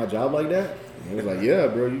take my job like that? And it was like, yeah,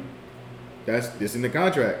 bro, it's in the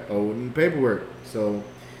contract or in the paperwork. So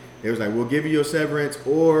it was like, we'll give you your severance,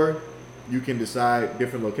 or you can decide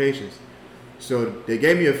different locations. So they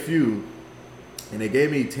gave me a few. And they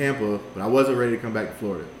gave me Tampa, but I wasn't ready to come back to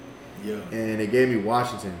Florida. Yeah. And they gave me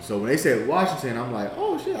Washington. So when they said Washington, I'm like,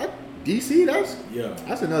 oh shit, DC, that's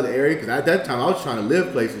another area. Because at that time, I was trying to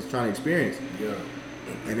live places, trying to experience. Yeah.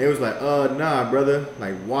 And they was like, nah, brother.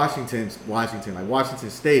 Like Washington, like Washington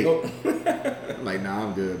State. Oh. I'm like, nah,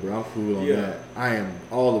 I'm good, bro. I'm cool on that. I am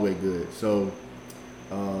all the way good. So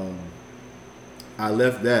I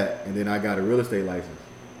left that, and then I got a real estate license.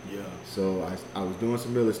 Yeah. So I was doing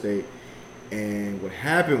some real estate. And what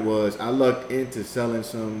happened was I lucked into selling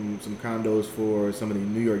some condos for some of the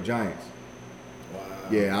New York Giants. Wow.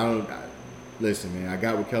 Yeah, listen, man. I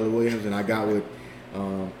got with Keller Williams, and I got with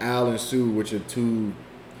Al and Sue, which are two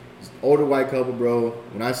older white couple, bro.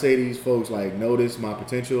 When I say these folks noticed my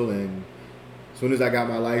potential, and as soon as I got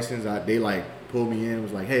my license, they pulled me in and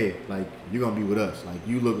was like, hey, like, you're going to be with us. Like,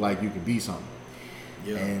 you look like you can be something.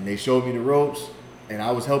 Yeah. And they showed me the ropes, and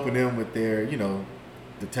I was helping them with their, you know,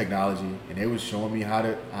 the technology, and they was showing me how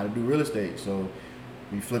to do real estate. So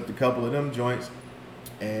we flipped a couple of them joints,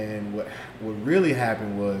 and what really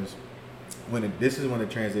happened was this is when the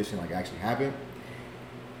transition like actually happened.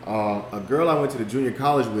 A girl I went to the junior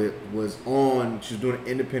college with she was doing an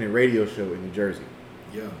independent radio show in New Jersey.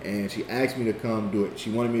 Yeah. And she asked me to come do it. She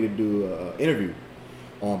wanted me to do an interview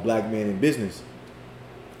on Black men in business.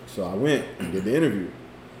 So I went and did the interview,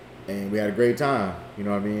 and we had a great time. You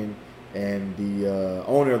know what I mean? And the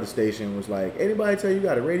owner of the station was like, "Anybody tell you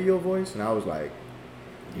got a radio voice?" And I was like,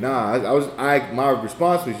 "Nah." My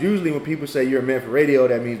response was usually when people say you're meant for radio,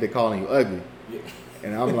 that means they're calling you ugly. Yeah.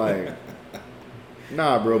 And I'm like,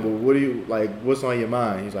 "Nah, bro, but what do you like? What's on your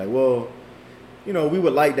mind?" He's like, "Well, you know, we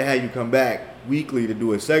would like to have you come back weekly to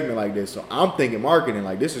do a segment like this." So I'm thinking marketing,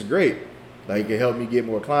 like, this is great. Like, it can help me get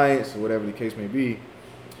more clients or whatever the case may be.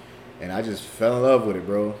 And I just fell in love with it,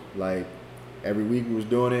 bro. Like, every week we was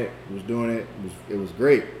doing it. It was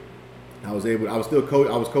great. I was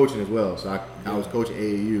coaching as well. So I was coaching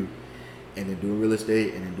AAU and then doing real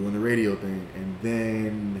estate and then doing the radio thing. And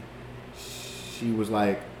then she was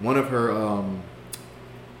like, one of her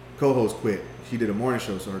co-hosts quit. She did a morning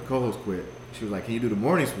show, so her co-host quit. She was like, "Can you do the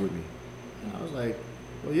mornings with me?" And I was like,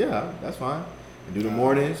 "Well, yeah, that's fine." And do the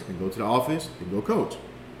mornings, and go to the office, and go coach.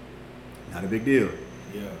 Not a big deal.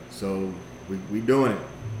 Yeah. So we doing it.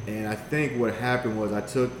 And I think what happened was I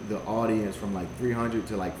took the audience from like 300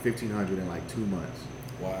 to like 1,500 in like 2 months.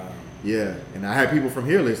 Wow. Yeah. And I had people from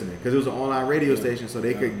here listening because it was an online radio station, so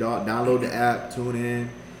they could download the app, tune in.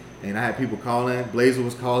 And I had people calling. Blazer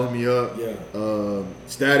was calling me up. Yeah.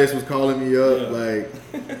 Status was calling me up. Yeah. Like,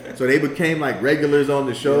 so they became like regulars on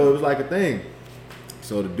the show. It was like a thing.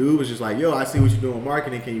 So the dude was just like, "Yo, I see what you're doing with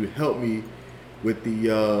marketing. Can you help me with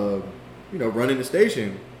the, running the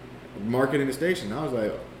station, marketing the station?" I was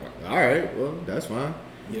like, "All right, well, that's fine."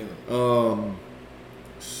 Yeah.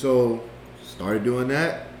 So started doing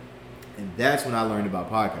that, and that's when I learned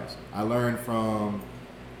about podcasting. I learned from,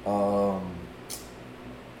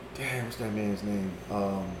 what's that man's name?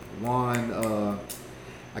 Juan.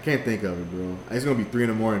 I can't think of it, bro. It's gonna be 3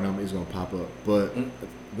 a.m. It's gonna pop up, but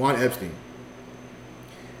Juan Epstein.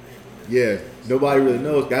 Yeah, nobody really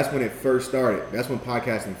knows. That's when it first started. That's when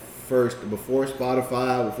podcasting first, before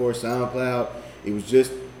Spotify, before SoundCloud. It was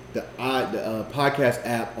just the podcast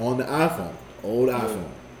app on the iPhone, old iPhone.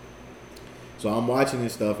 So I'm watching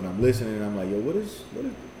this stuff and I'm listening and I'm like, "Yo, what is a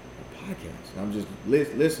podcast?" And I'm just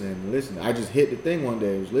listening. I just hit the thing one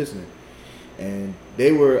day. I was listening, and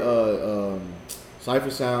they were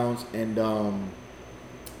Cypher Sounds and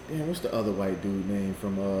what's the other white dude name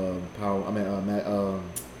from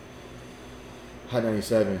Hot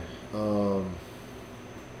 97.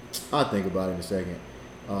 I'll think about it in a second.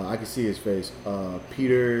 I can see his face.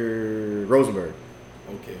 Peter Rosenberg.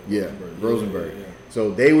 Okay. Yeah, Rosenberg. Yeah.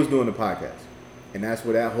 So they was doing the podcast, and that's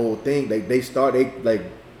where that whole thing. They like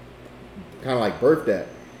kind of like birthed that.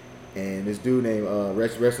 And this dude named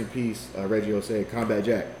rest in peace, Reggie Osei, Combat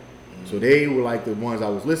Jack. Mm-hmm. So they were like the ones I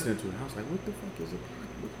was listening to, and I was like, "What the fuck is it?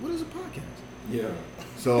 What is a podcast?" Yeah.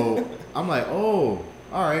 So I'm like, "Oh,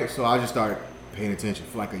 all right." So I just started paying attention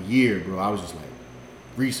for like a year, bro. I was just like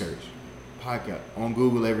research, podcast on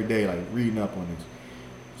Google every day, like reading up on this.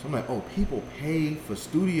 So I'm like, "Oh, people pay for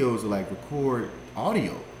studios to like record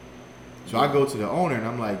audio." So I go to the owner and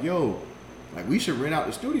I'm like, "Yo, like we should rent out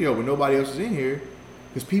the studio when nobody else is in here,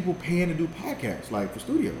 because people paying to do podcasts like for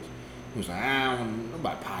studios." He was like, "I don't know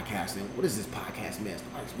about podcasting. What is this podcast mess?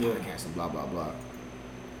 Podcasting, blah blah blah."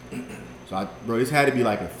 So this had to be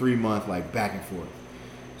like a 3-month like back and forth.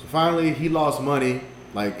 So finally, he lost money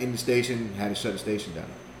like in the station, had to shut the station down.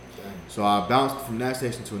 Dang. So I bounced from that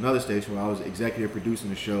station to another station where I was executive producing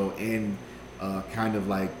the show and kind of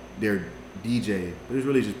like their DJ. But it was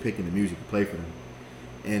really just picking the music to play for them.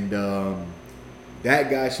 And that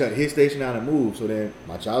guy shut his station down and moved. So then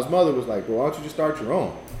my child's mother was like, "Well, why don't you just start your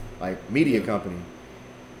own like media company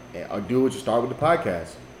and do what you start with the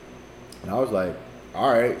podcast?" And I was like,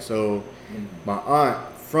 "All right." So my aunt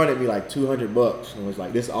fronted me like $200 and was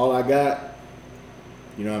like, "This is all I got.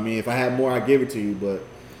 You know what I mean? If I had more, I'd give it to you, but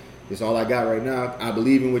this is all I got right now. I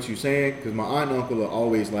believe in what you're saying," because my aunt and uncle are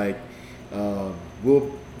always like,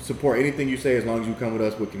 "We'll support anything you say as long as you come with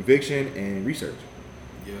us with conviction and research."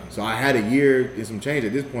 Yeah. So I had a year and some change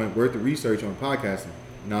at this point worth of research on podcasting,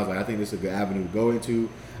 and I was like, "I think this is a good avenue to go into."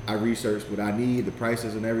 I researched what I need, the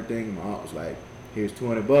prices and everything. And my aunt was like, "Here's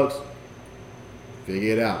 $200.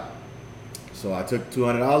 Figure it out." So I took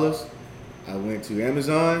 $200. I went to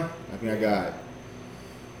Amazon. I think I got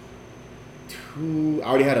I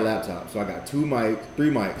already had a laptop, so I got three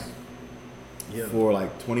mics for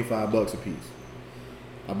like $25 a piece.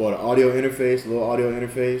 I bought a little audio interface,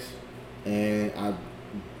 and I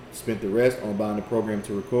spent the rest on buying the program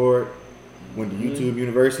to record. Went to YouTube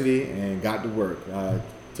University and got to work. I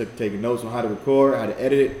taking notes on how to record, how to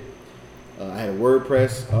edit it. I had a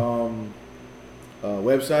WordPress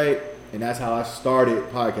website, and that's how I started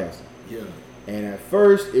podcasting. Yeah. And at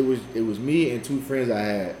first, it was me and 2 friends I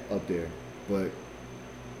had up there, but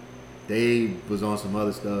they was on some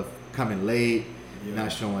other stuff, coming late,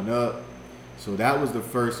 not showing up. So that was the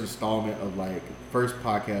first installment of like first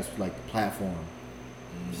podcast, like the platform,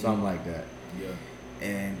 something like that. Yeah.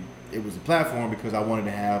 And it was a platform because I wanted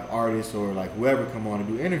to have artists or like whoever come on and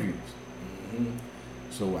do interviews. Mm-hmm.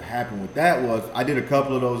 So what happened with that was I did a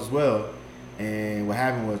couple of those as well, and what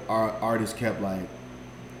happened was our artists kept like,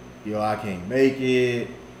 yo, I can't make it,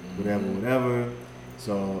 whatever.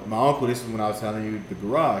 So my uncle, this is when I was telling you the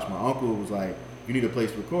garage. My uncle was like, you need a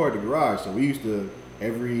place to record, the garage. So we used to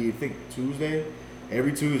every Tuesday, we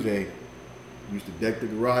used to deck the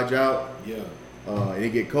garage out. Yeah.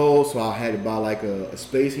 It get cold, so I had to buy like a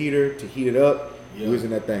space heater to heat it up. Yeah. We was in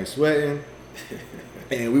that thing sweating,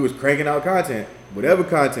 and we was cranking out content, whatever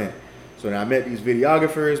content. So then I met these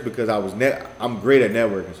videographers because I'm great at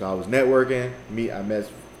networking. So I was networking. I met a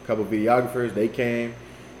couple of videographers. They came.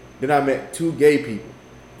 Then I met 2 gay people.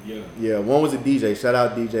 Yeah. Yeah. One was a DJ. Shout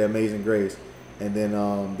out DJ Amazing Grace. And then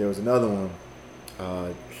there was another one,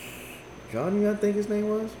 Johnny, I think his name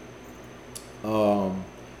was.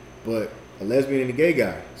 But a lesbian and a gay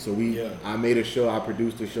guy. So I made a show. I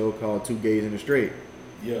produced a show called 2 Gays in the Straight.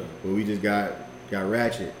 Yeah. Where we just got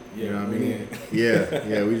ratchet. Yeah, you know what I mean?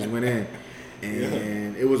 Yeah. We just went in,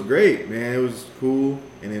 and it was great, man. It was cool.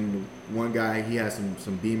 And then one guy, he had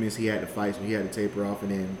some demons he had to fight, so he had to taper off.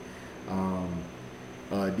 And then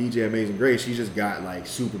DJ Amazing Grace, she just got like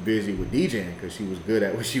super busy with DJing because she was good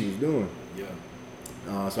at what she was doing.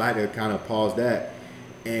 Yeah. So I had to kind of pause that,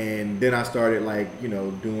 and then I started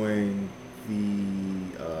doing the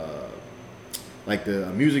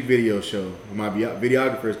music video show with my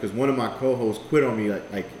videographers because one of my co-hosts quit on me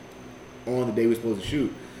like on the day we were supposed to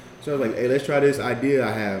shoot. So I was like, hey, let's try this idea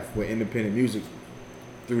I have with independent music.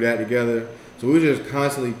 Threw that together. So we were just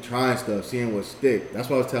constantly trying stuff, seeing what stick. That's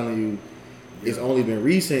why I was telling you, it's only been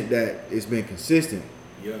recent that it's been consistent.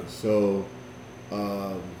 Yeah. So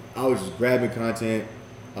I was just grabbing content.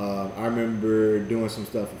 I remember doing some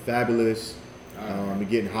stuff with Fabulous, and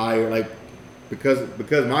getting hired, because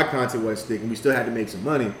my content wasn't sticking. We still had to make some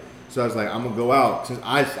money. So I was like, I'm gonna go out since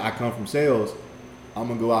I come from sales. I'm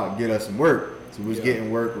gonna go out and get us some work. So we was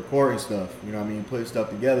getting work, recording stuff. You know what I mean? Putting stuff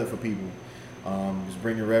together for people. Just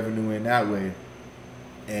bringing revenue in that way,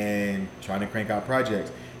 and trying to crank out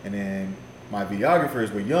projects. And then my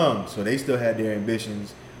videographers were young, so they still had their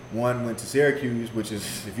ambitions. One went to Syracuse, which is,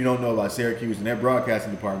 if you don't know about Syracuse and their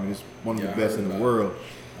broadcasting department, it's one of the best in the world.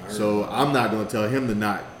 So I'm not going to tell him to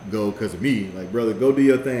not go because of me. Like, brother, go do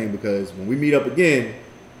your thing, because when we meet up again,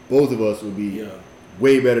 both of us will be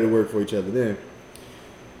way better to work for each other then.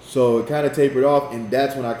 So it kind of tapered off, and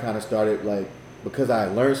that's when I kind of started, because I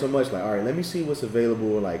learned so much, all right, let me see what's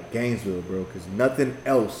available in, Gainesville, bro, because nothing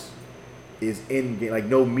else is in,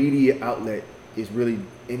 no media outlet is really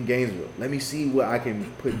in Gainesville. Let me see what I can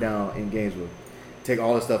put down in Gainesville. Take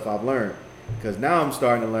all the stuff I've learned. Because now I'm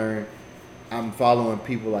starting to learn. I'm following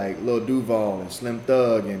people like Lil Duval and Slim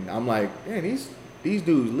Thug, and I'm like, man, these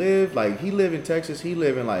dudes live, he live in Texas, he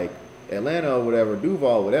live in Atlanta or whatever,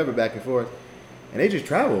 Duval, whatever, back and forth. And they just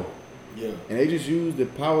travel. Yeah. And they just use the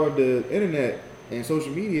power of the internet and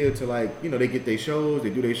social media to they get their shows, they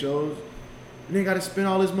do their shows, and they got to spend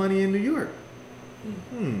all this money in New York.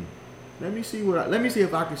 Let me see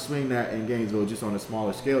if I can swing that in Gainesville just on a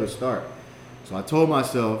smaller scale to start. So I told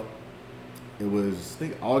myself, it was, I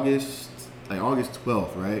think August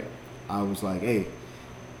 12th, right? I was like, hey,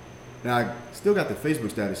 now I still got the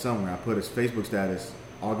Facebook status somewhere. I put a Facebook status,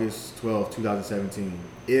 August 12th, 2017.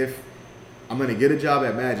 If I'm going to get a job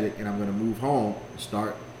at Magic and I'm going to move home and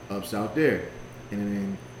start up south there. And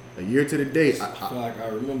then a year to the date. I feel like I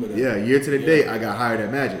remember that. Yeah, a year to the date, I got hired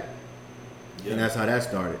at Magic. Yeah. And that's how that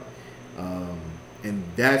started. And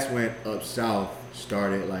that's when Up South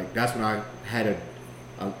started. That's when I had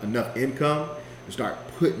enough income to start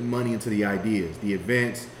putting money into the ideas, the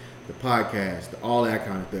events, the podcast, all that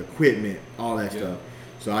kind of, the equipment, all that stuff.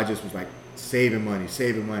 So I just was saving money.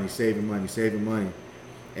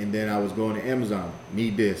 And then I was going to Amazon,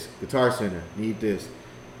 need this, Guitar Center, need this.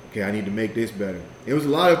 Okay, I need to make this better. It was a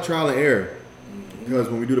lot of trial and error, because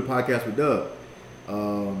when we do the podcast with Doug,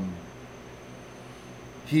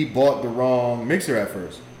 he bought the wrong mixer at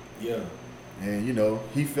first. Yeah. And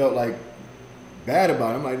he felt like bad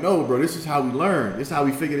about it. I'm like, no, bro, this is how we learn. This is how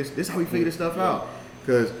we figure this stuff out.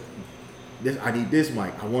 Because I need this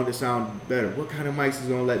mic. I want it to sound better. What kind of mics is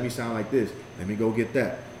gonna let me sound like this? Let me go get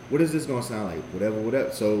that. What is this gonna sound like?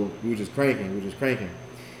 Whatever. So we were just cranking.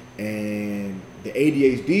 And the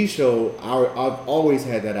ADHD show, I've always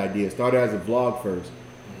had that idea. It started as a vlog first.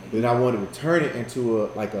 Then I wanted to turn it into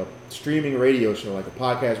a streaming radio show, like a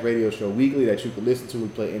podcast radio show weekly that you could listen to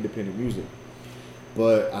and play independent music.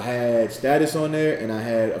 But I had Status on there, and I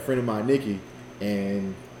had a friend of mine, Nikki,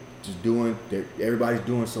 and everybody's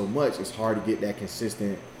doing so much, it's hard to get that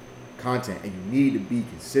consistent content, and you need to be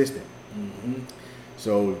consistent. Mm-hmm.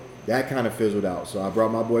 So that kind of fizzled out. So I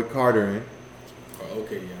brought my boy Carter in. Oh,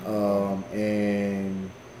 okay, yeah.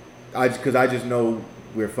 And because I just know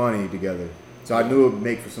we're funny together. So I knew it would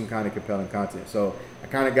make for some kind of compelling content. So I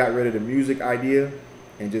kind of got rid of the music idea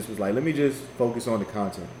and just was like, let me just focus on the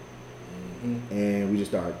content. Mm-hmm. And we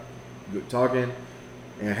just started talking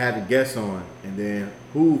and having guests on. And then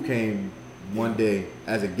Who came one day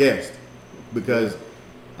as a guest because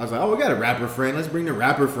I was like, oh, we got a rapper friend. Let's bring the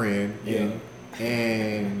rapper friend in.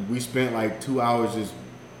 And we spent like 2 hours just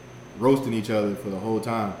roasting each other for the whole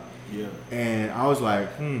time. Yeah. And I was like,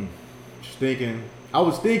 just thinking. I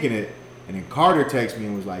was thinking it. And then Carter texted me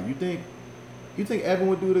and was like, you think Evan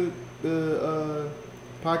would do the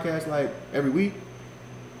podcast like every week?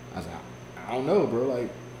 I was like, I don't know, bro. Like,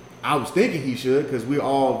 I was thinking he should because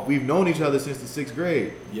we've known each other since the 6th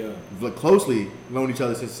grade. Yeah. We've closely known each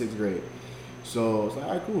other since the 6th grade. So I was like,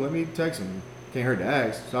 all right, cool. Let me text him. Can't hurt to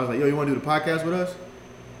ask. So I was like, yo, you want to do the podcast with us?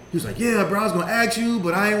 He was like, yeah, bro, I was going to ask you,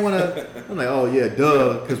 but I ain't want to. I'm like, oh, yeah,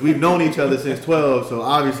 duh. Because we've known each other since 12, so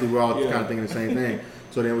obviously we're all kind of thinking the same thing.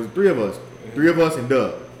 So there was three of us and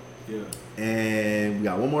Doug. Yeah. And we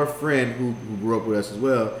got one more friend who grew up with us as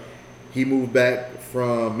well. He moved back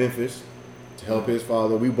from Memphis to help his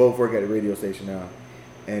father. We both work at a radio station now.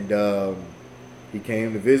 And he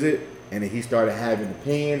came to visit, and then he started having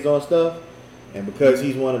opinions on stuff. And because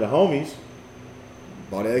he's one of the homies,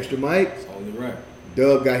 bought an extra mic. It's only right.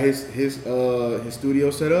 Doug got his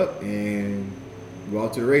studio set up, and we were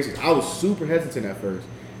off to the races. I was super hesitant at first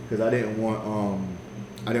because I didn't want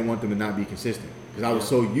them to not be consistent. Because I was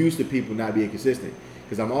so used to people not being consistent.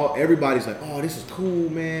 Because everybody's like, oh, this is cool,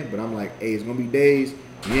 man. But I'm like, hey, it's gonna be days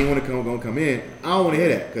you ain't gonna come in. I don't want to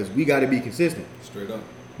hear that because we got to be consistent. Straight up.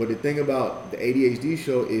 But the thing about the ADHD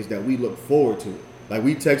show is that we look forward to it. Like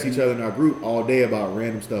we text each other in our group all day about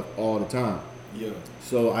random stuff all the time. Yeah.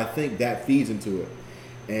 So I think that feeds into it.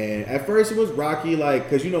 And at first it was rocky, like,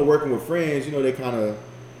 because, working with friends, they kind of,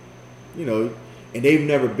 and they've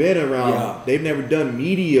never been around, they've never done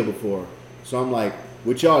media before. So I'm like,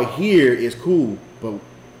 what y'all hear is cool, but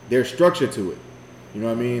there's structure to it. You know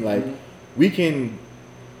what I mean? Like, we can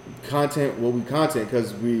content what we content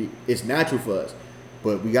because it's natural for us,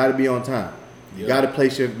 but we got to be on time. You got to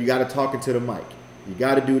place you got to talk into the mic. You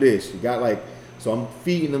got to do this. You got so I'm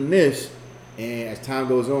feeding them this, and as time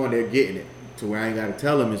goes on, they're getting it to where I ain't got to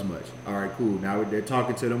tell them as much. All right, cool. Now they're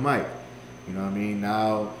talking to the mic. You know what I mean?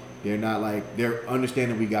 Now they're not they're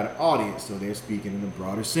understanding we got an audience, so they're speaking in a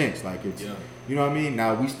broader sense. Like it's, you know what I mean?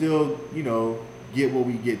 Now we still, get what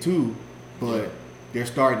we get to, but they're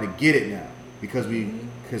starting to get it now because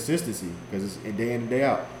consistency, because it's day in and day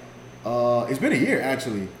out. It's been a year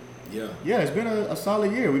actually. Yeah. Yeah, it's been a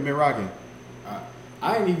solid year. We've been rocking.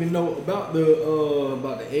 I didn't even know about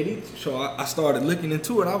the 80 show. I started looking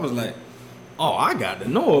into it. I was like, oh, I got to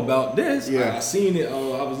know about this. Yeah. I seen it.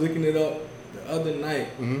 I was looking it up the other night.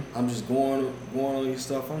 Mm-hmm. I'm just going on your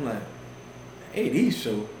stuff. I'm like, 80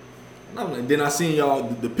 show. And I'm like, then I seen y'all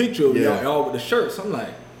the picture of y'all with the shirts. I'm like,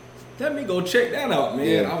 let me go check that out,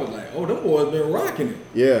 man. Yeah. I was like, oh, them boys been rocking it.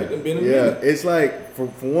 Yeah. Been a minute. It's like for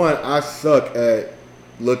one, I suck at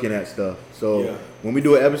looking at stuff. So when we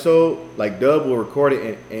do an episode, like Dub will record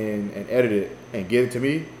it and edit it and give it to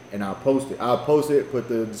me, and I'll post it, put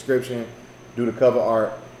the description, do the cover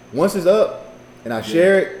art. Once it's up and I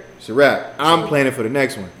share it, it's a wrap. I'm planning for the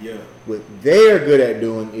next one. Yeah. What they're good at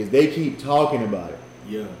doing is they keep talking about it.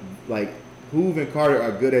 Yeah. Like Hoove and Carter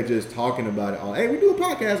are good at just talking about it. Hey, we do a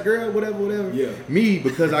podcast, girl, whatever. Yeah. Me,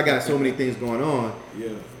 because I got so many things going on. Yeah.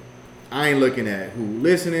 I ain't looking at who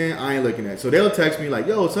listening. I ain't looking at. So they'll text me like,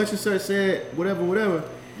 yo, such and such said whatever.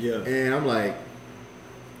 Yeah. And I'm like,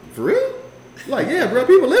 for real? Like, yeah, bro,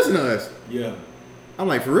 people listen to us. Yeah. I'm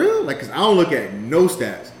like, for real? Like, because I don't look at no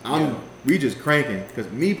stats. We just cranking.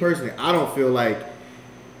 Because me personally, I don't feel like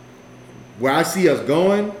where I see us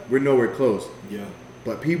going, we're nowhere close. Yeah.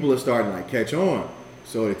 But people are starting to catch on.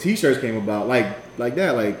 So the t-shirts came about like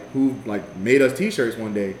that. Like who made us t-shirts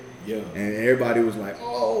one day. Yeah. And everybody was like,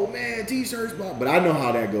 oh, oh man, t-shirts, but I know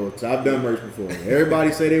how that goes. So I've done merch before.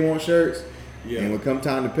 Everybody say they want shirts, and when come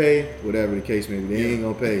time to pay, whatever the case may be, they ain't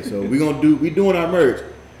gonna pay. So we doing our merch.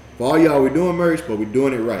 For all y'all, we're doing merch, but we're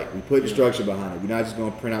doing it right. We put the structure behind it. We're not just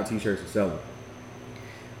gonna print out t-shirts and sell them.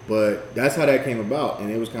 But that's how that came about,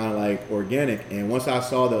 and it was kind of like organic. And once I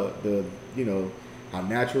saw the how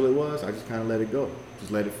natural it was, I just kind of let it go.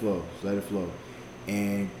 Just let it flow.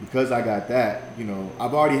 And because I got that,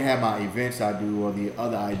 I've already had my events I do or the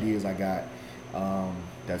other ideas I got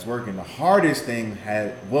that's working. The hardest thing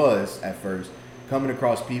was at first coming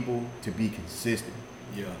across people to be consistent.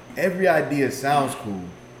 Yeah. Every idea sounds cool,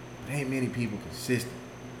 but ain't many people consistent.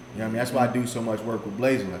 You know what I mean? That's why I do so much work with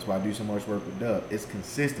Blazer. That's why I do so much work with Dub. It's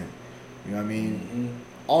consistent. You know what I mean? Mm-hmm.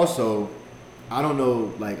 Also, I don't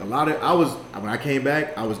know, like when I came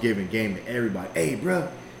back, I was giving game to everybody. Hey, bro,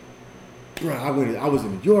 I was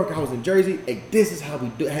in New York, I was in Jersey. Hey, this is how we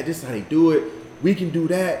do. This is how they do it. We can do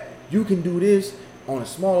that. You can do this on a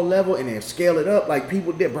smaller level and then scale it up like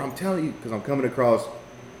people did. Bro, I'm telling you, because I'm coming across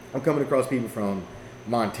people from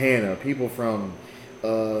Montana, people from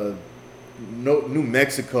New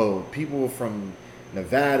Mexico, people from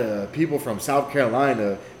Nevada, people from South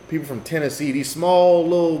Carolina, people from Tennessee. These small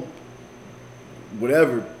little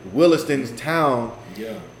whatever Williston's town.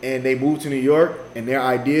 Yeah. And they moved to New York, and their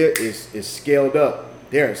idea is scaled up.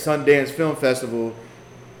 They're at Sundance Film Festival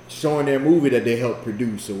showing their movie that they helped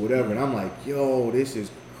produce or whatever. And I'm like, yo, this is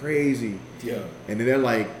crazy. Yeah. And then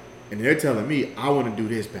they're telling me, I want to do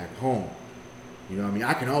this back home. You know what I mean?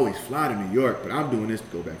 I can always fly to New York, but I'm doing this to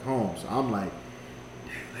go back home. So I'm like,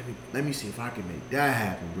 let me see if I can make that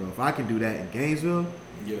happen, bro. If I can do that in Gainesville.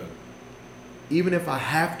 Yeah. Even if I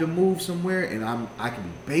have to move somewhere and I can be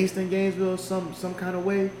based in Gainesville some kind of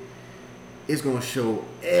way, it's gonna show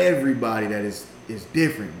everybody that is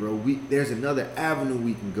different, bro. There's another avenue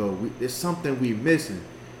we can go. There's something we missing.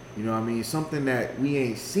 You know what I mean? Something that we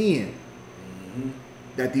ain't seeing. Mm-hmm.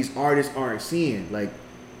 That these artists aren't seeing. Like,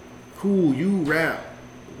 cool, you rap.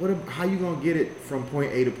 How you gonna get it from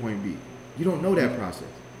point A to point B? You don't know that process.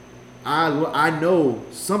 I know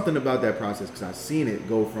something about that process because I've seen it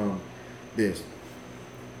go from this.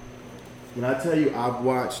 When I tell you I've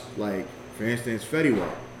watched, like, for instance, Fetty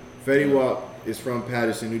Wap. Fetty Wap is from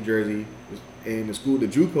Patterson, New Jersey, and the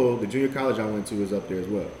JUCO, the junior college I went to, is up there as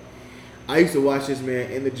well. I used to watch this man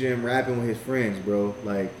in the gym rapping with his friends, bro.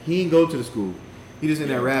 Like, he didn't go to the school. He just in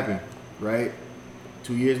there rapping, right?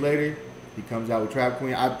 2 years later, he comes out with Trap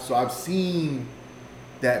Queen. So I've seen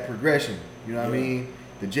that progression. You know what I mean?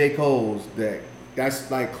 The J. Cole's, that's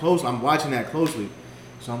like close. I'm watching that closely.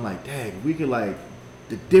 So I'm like, dang, we could, like,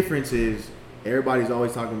 the difference is everybody's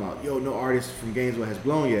always talking about, yo, no artist from Gainesville has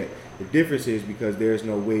blown yet. The difference is because there's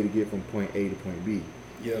no way to get from point A to point B.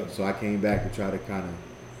 Yeah. So I came back to try to kind of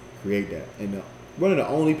create that. And one of the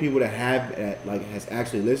only people that has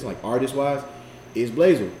actually listened, like artist-wise, is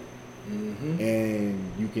Blazer. Mm-hmm.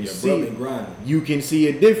 And you can see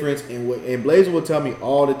a difference and Blazer will tell me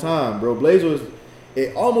all the time, bro.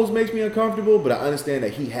 It almost makes me uncomfortable, but I understand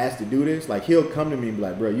that he has to do this. Like, he'll come to me and be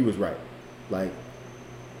like, bro, you was right. Like,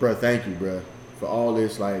 bro, thank you, bro, for all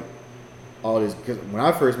this, because when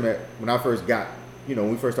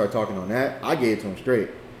we first started talking on that, I gave it to him straight.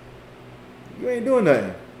 You ain't doing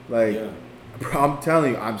nothing. Like, bro, I'm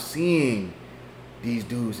telling you, I'm seeing these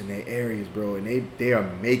dudes in their areas, bro, and they are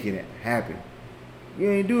making it happen. You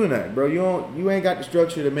ain't doing that, bro. You ain't got the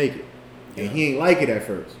structure to make it. And he ain't like it at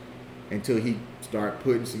first until he start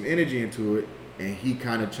putting some energy into it, and he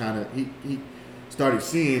kind of he started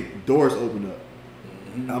seeing doors open up.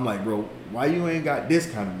 Mm-hmm. I'm like, bro, why you ain't got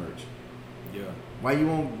this kind of merch? Yeah. Why you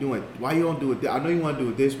don't do it? I know you want to do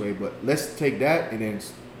it this way, but let's take that and then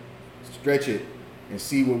stretch it and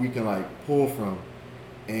see what we can, like, pull from.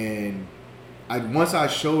 And once I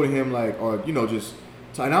showed him, like, or and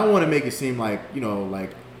I don't want to make it seem like,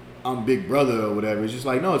 like I'm big brother or whatever. It's just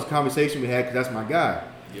like, no, it's a conversation we had because that's my guy.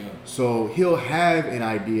 Yeah. So he'll have an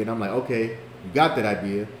idea, and I'm like, okay, you got that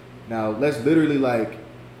idea. Now let's literally, like,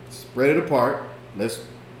 spread it apart. Let's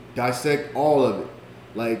dissect all of it.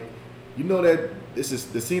 Like, that this is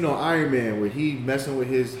the scene on Iron Man where he messing with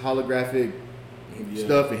his holographic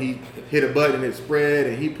stuff, and he hit a button and it spread,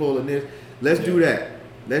 and he pulling this. Let's do that.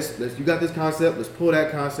 Let's you got this concept. Let's pull that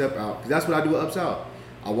concept out, because that's what I do at Up South.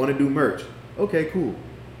 I want to do merch. Okay, cool.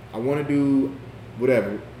 I want to do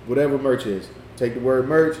whatever merch is. Take the word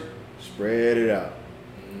merch, spread it out.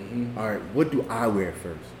 Mm-hmm. All right, what do I wear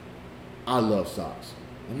first? I love socks.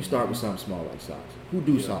 Let me start with something small like socks. Who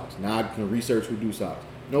do socks? Now I can research who do socks.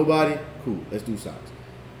 Nobody? Cool, let's do socks.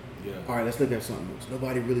 Yeah. All right, let's look at something else.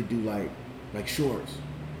 Nobody really do like shorts.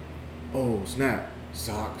 Oh, snap.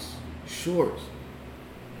 Socks, shorts.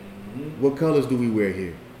 What colors do we wear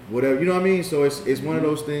here? Whatever, you know what I mean? So it's one of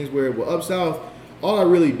those things where, well, up south, all I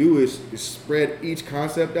really do is spread each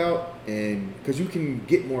concept out, and because you can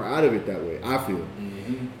get more out of it that way, I feel.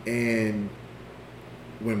 And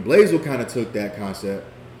when Blazel kind of took that concept,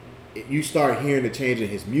 you start hearing the change in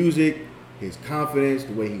his music, his confidence,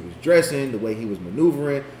 the way he was dressing, the way he was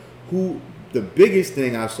maneuvering. The biggest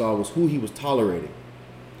thing I saw was who he was tolerating.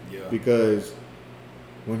 Yeah. Because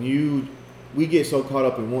when we get so caught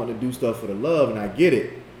up in wanting to do stuff for the love, and I get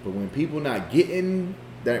it, but when people not getting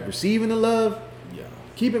that, receiving the love,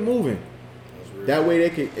 keep it moving. That way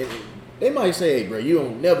they might say, hey, bro, you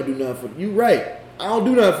don't never do nothing for you. Right. I don't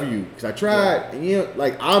do nothing for you because I tried, and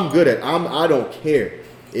like I'm good at. I don't care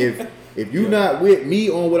if you not with me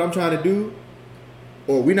on what I'm trying to do,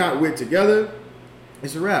 or we not with together.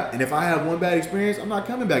 It's a wrap. And if I have one bad experience, I'm not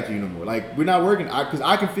coming back to you no more. Like we're not working because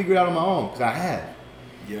I can figure it out on my own because I have.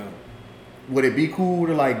 Yeah. Would it be cool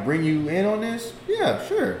to like bring you in on this? Yeah,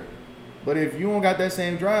 sure. But if you don't got that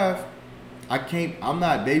same drive, I'm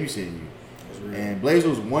not babysitting you. And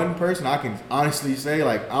Blazel's one person I can honestly say,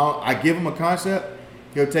 like, I give him a concept,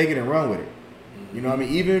 he'll take it and run with it. You know what I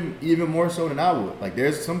mean? Even more so than I would. Like,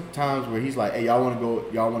 there's some times where he's like, hey, y'all want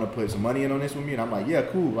to put some money in on this with me? And I'm like, yeah,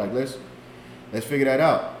 cool. Like, let's figure that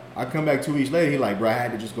out. I come back 2 weeks later, he's like, bro, I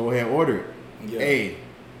had to just go ahead and order it. Yeah. Hey,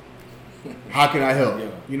 how can I help?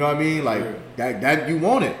 Yeah. You know what I mean? Like, that you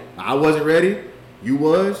want it. I wasn't ready. You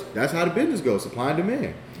was. That's how the business goes. Supply and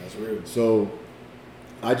demand. That's real. So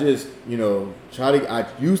I just, I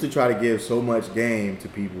used to try to give so much game to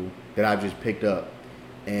people that I've just picked up.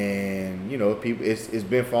 And, people, it's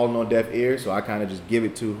been falling on deaf ears, so I kind of just give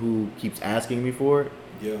it to who keeps asking me for it.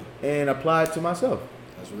 Yeah. And apply it to myself.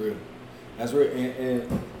 That's real.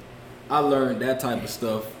 And I learned that type of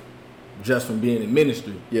stuff just from being in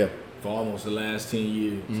ministry. Yeah. For almost the last 10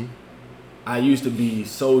 years. Mm-hmm. I used to be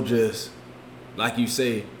so just, like you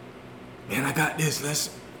say, man, I got this,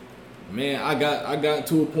 I got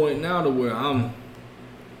to a point now to where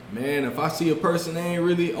if I see a person that ain't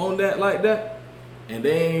really on that like that, and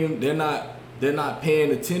they're not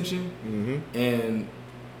paying attention, and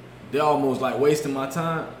they're almost like wasting my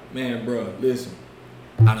time, man, bro, listen,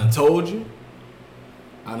 I done told you,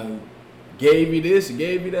 I done gave you this,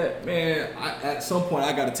 gave you that, man, at some point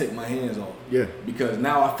I gotta take my hands off. Yeah. Because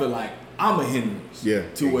now I feel like I'm a hindrance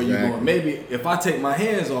to where you're going. Maybe if I take my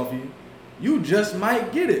hands off you, you just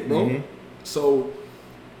might get it, bro. Mm-hmm. So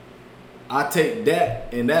I take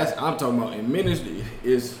that, and I'm talking about in ministry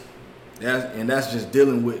that's just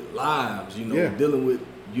dealing with lives, dealing with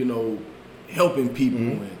helping people,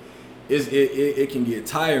 and it can get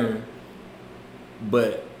tiring,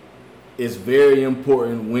 but it's very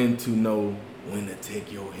important when to know when to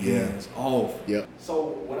take your hands off. Yeah.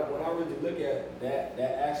 So when I really look at that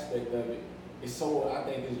aspect of it, I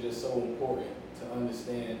think it's just so important to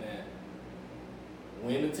understand that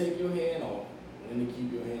when to take your hand off, when to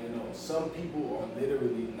keep your hand on. Some people are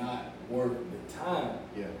literally not worth the time.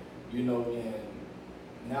 Yeah. And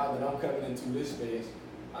now that I'm coming into this space,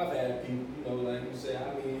 I've had people, like you say,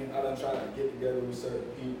 I done tried to get together with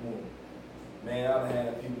certain people. Man, I've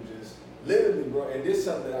had people just literally, bro, and this is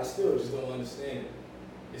something that I still just don't understand.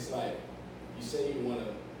 It's like, you say you wanna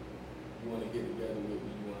get together with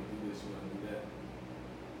me, you wanna do this, you wanna do that.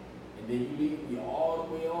 And then you leave me all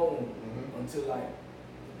the way on until like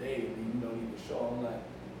the day that you don't even show. I'm like,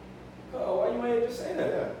 oh, why you ain't just saying that?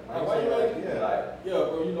 Yeah. Like, why you ain't just like,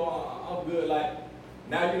 bro, I'm good. Like,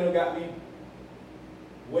 now you done got me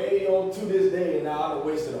way on to this day, and now I done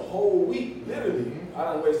wasted a whole week, literally. I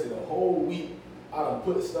done wasted a whole week. I done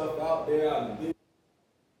put stuff out there, I done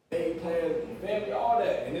did plans with my family, all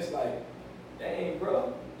that. And it's like, dang,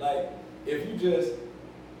 bro. Like, if you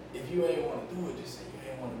ain't want to do it, just say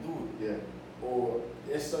you ain't want to do it. Yeah. Or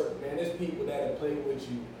there's people that'll play with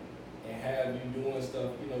you and have you doing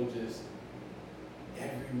stuff, just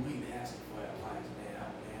every week asking for advice, man,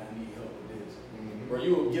 I need help with this. Or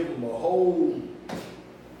you will give them a whole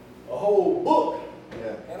book.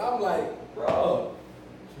 Yeah. And I'm like, bro,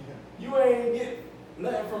 you ain't get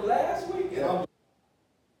nothing from last week. And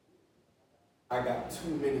I got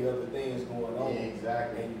too many other things going on. Yeah,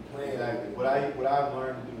 exactly. And you playing. Exactly. What I've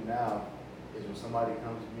learned to do now is when somebody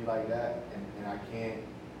comes to me like that and I can't,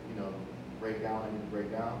 break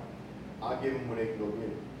down, I'll give them where they can go get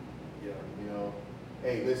it. Yeah.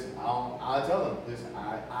 Hey, listen, I'll tell them, listen,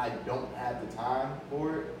 I don't have the time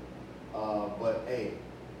for it, but hey,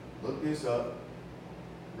 look this up,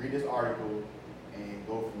 read this article, and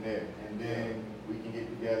go from there. And then we can get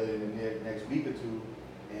together in the next week or two,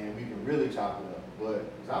 and we can really chop it up. But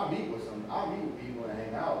cause I'll meet with people and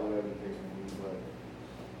hang out, whatever the case may be.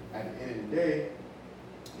 But at the end of the day,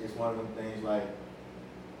 it's one of them things like,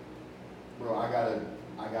 bro, I got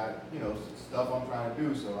stuff I'm trying to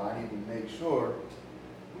do, so I need to make sure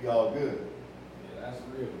we all good. Yeah, that's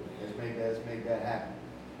real, man. Let's make that happen.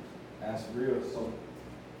 That's real. So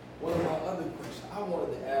one of my other questions I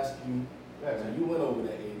wanted to ask you, so you went over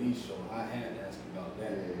that AD show. I had to ask you about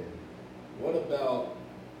that. Yeah. What about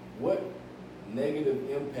what negative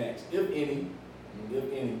impacts, if any,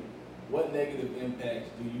 what negative impacts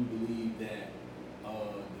do you believe that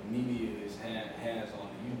the media has on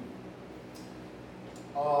you?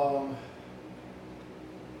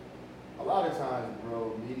 A lot of times,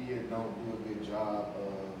 bro, media don't do a good job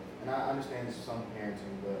of, and I understand this is some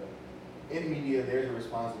parenting, but in media, there's a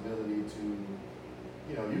responsibility to,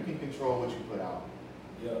 you can control what you put out.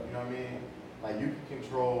 Yeah. You know what I mean? Like, you can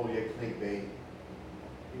control your clickbait.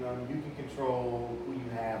 You know what I mean? You can control who you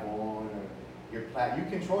have on, or you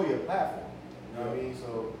control your platform. You know what I mean?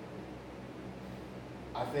 So,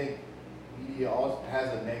 I think media also has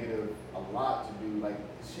a lot to do, like,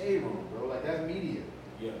 the Shade Room, bro. Like, that's media.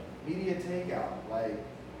 Yeah. Media takeout. Like,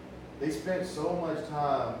 they spent so much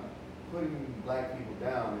time putting black people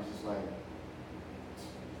down. It's just like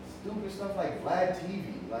stupid stuff like Vlad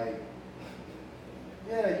TV. Like,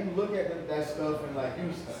 yeah, you look at that stuff and like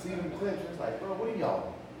you see them clips. And it's like, bro, what are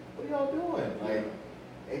y'all doing? Like,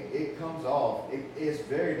 it comes off. It's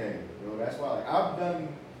very negative, bro. That's why, like,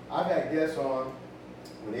 I've had guests on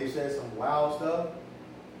where they said some wild stuff,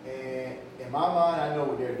 and in my mind, I know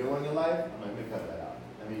what they're doing in life. I'm like, let me cut that out.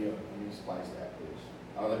 Let me splice that,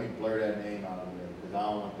 bitch. Or let me blur that name out of there because I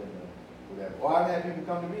don't want them to do that. Or I've had people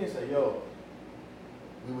come to me and say, yo,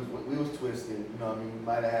 we was twisted. You know what I mean? We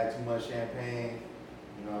might have had too much champagne.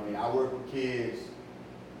 You know what I mean? I work with kids.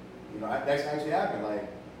 You know, that's actually happened. Like,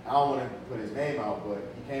 I don't want to put his name out, but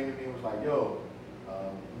he came to me and was like, yo,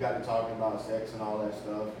 we got to talking about sex and all that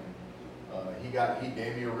stuff. And he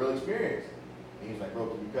gave me a real experience. And he was like, bro,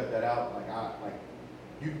 can you cut that out? Like,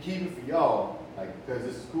 you can keep it for y'all, like, because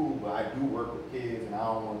this is cool, but I do work with kids and I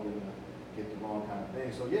don't want them to get the wrong kind of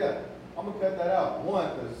thing. So yeah, I'm gonna cut that out.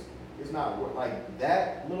 One, because it's not worth, like,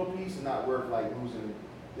 that little piece is not worth like losing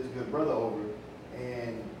this good brother over.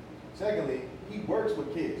 And secondly, he works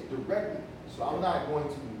with kids directly. So I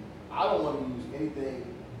don't want to use anything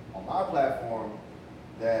on my platform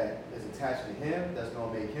that is attached to him that's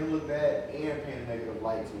gonna make him look bad and paint a negative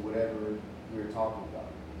light to whatever we're talking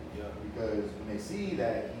about. Yeah. Because when they see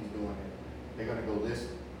that he's doing it, they're gonna go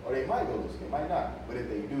listen. Or they might go listen, they might not. But if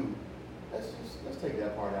they do, let's take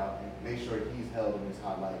that part out and make sure he's held in his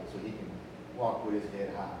highlight so he can walk with his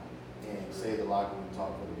head high and say the locker room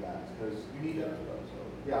talk for the guys. Because you need that as well. So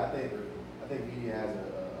yeah, I think media has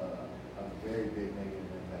a very big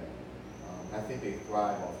negative impact. I think they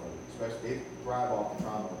thrive off of it. Especially they thrive off the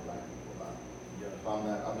trauma of black people.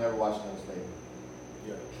 Yeah. I've never watched another slavery.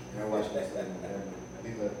 Yeah. Never watched another slavery. I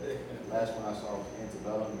think the last one I saw was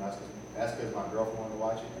Antebellum, and that's because my girlfriend wanted to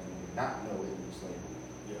watch it and did not know it was slavery.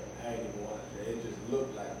 Yeah, I ain't even watched it. It just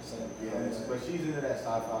looked like something. Yeah, but she's into that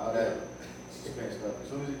sci-fi, that suspense stuff. As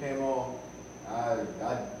soon as it came on,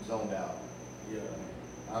 I zoned out. Yeah.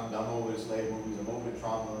 I'm over the slave movies. I'm over the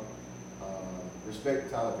trauma. Respect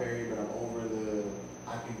Tyler Perry, but I'm over the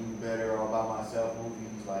I can do better all by myself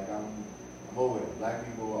movies. Like, I'm over it. Black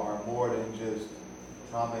people are more than just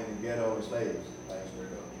trauma in the ghetto and slaves. Like, you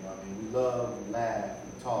know what I mean? We love, we laugh,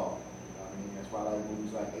 we talk. You know what I mean? That's why I like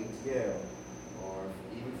movies like ATL or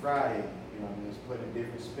even Friday. You know what I mean? It's putting a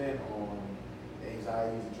different spin on the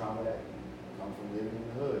anxieties and trauma that come from living in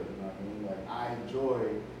the hood. You know what I mean? Like, I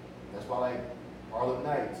enjoy. That's why I like Harlem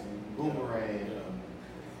Nights and Boomerang. Yeah.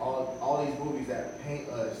 All these movies that paint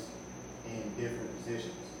us in different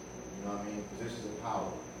positions. You know what I mean? Positions of power,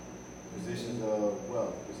 positions of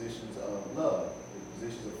wealth, positions of love,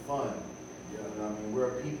 positions of fun. You know what I mean?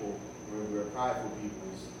 We're a people. We're a prideful people.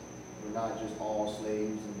 We're not just all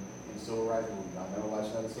slaves and civil rights movies. I've never watched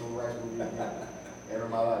another civil rights movie again ever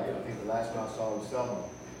in my life. I think the last one I saw was Selma.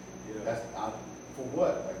 Yeah. For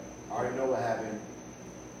what? Like, I already know what happened.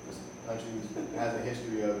 This country has a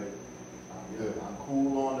history of it. I'm good. I'm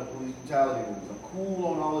cool on the police brutality movies. I'm cool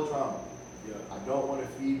on all the trauma. Yeah. I don't want to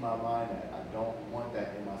feed my mind that. I don't want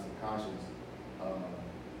that in my subconscious.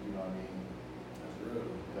 You know what I mean? That's real.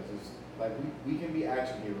 Because it's like we can be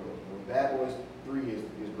action heroes. Bad Boys 3 is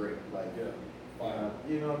great. Like, yeah.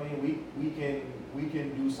 You know what I mean? We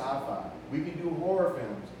can do sci-fi. We can do horror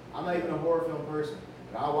films. I'm not even a horror film person,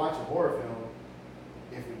 but I watch a horror film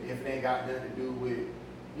if it ain't got nothing to do with,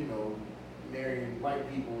 you know, marrying white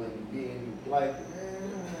people and being like,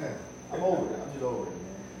 I'm over it. I'm just over it,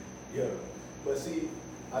 man. Yeah, but see,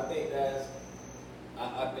 I think that's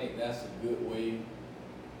a good way.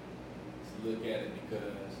 to look at it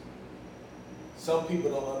because some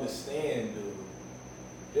people don't understand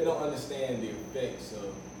they don't understand the effects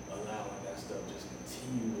of allowing that stuff just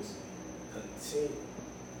continue.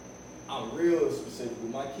 I'm real specific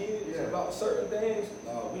with my kids about certain things.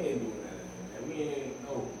 No, we ain't doing that, and we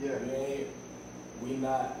ain't we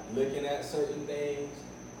not looking at certain things.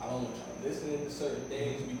 I don't want y'all listening to certain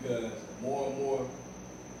things because more and more,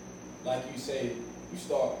 like you say, you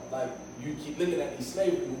start like you keep looking at these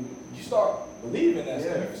slavery movies. You start believing that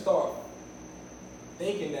stuff. You start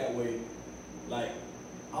thinking that way. Like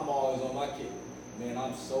I'm always on my kid. Man,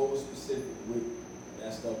 I'm so specific with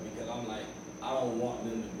that stuff because I'm like, I don't want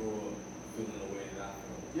them to grow up feeling the way that I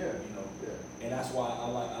feel. Yeah. You know? Yeah. And that's why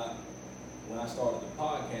when I started the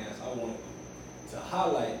podcast, I wanted to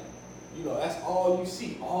highlight, you know, that's all you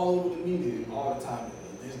see all over the media all the time.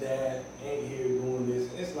 This dad ain't here doing this.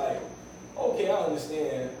 And it's like, okay, I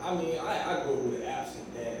understand. I mean, I grew up with an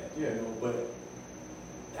absent dad, you know, but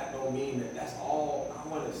that don't mean that that's all I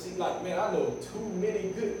want to see. Like, man, I know too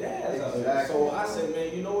many good dads out there. So I said,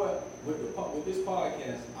 man, you know what? With this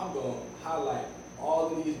podcast, I'm going to highlight all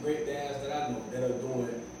of these great dads that I know that are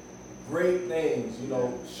doing great things, you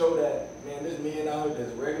know, show that, man, there's men out here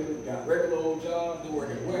that's got regular old jobs, they work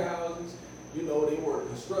at warehouses, you know, they work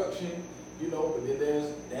construction, you know, but then there's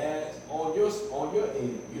dads on your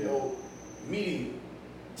end, you know, media,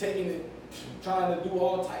 taking it, trying to do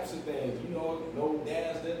all types of things, you know, no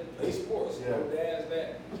dads that play sports, no dads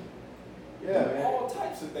that do all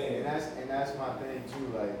types of things. And that's my thing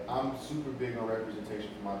too. Like I'm super big on representation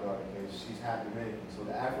for my daughter because she's half Dominican. So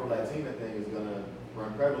the Afro-Latina thing is gonna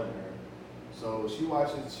run prevalent in her. So she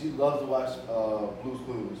loves to watch Blue's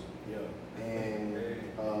Clues. Yeah. And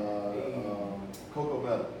Coco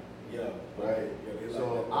Melon. Yeah. Right? Yeah,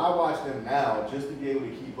 so like I watch them now just to be able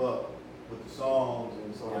to keep up with the songs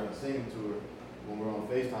and so I can sing them to her when we're on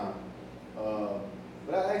FaceTime.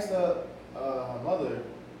 But I asked her mother,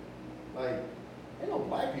 like, ain't no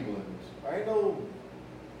black people in this. Or ain't no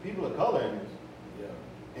people of color in this.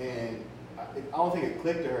 Yeah. And I don't think it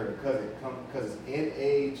clicked to her because it's in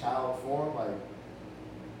a child form. Like,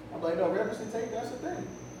 I'm like, no, representation, that's the thing.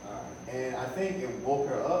 And I think it woke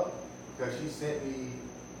her up because she sent me,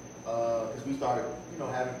 because we started, you know,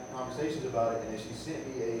 having conversations about it, and then she sent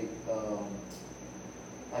me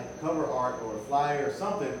like a cover art or a flyer or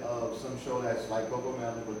something of some show that's like Coco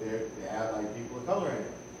Melon, but they have like people of color in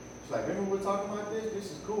it. She's like, remember we're talking about this?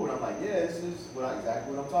 This is cool. And I'm like, yeah, this is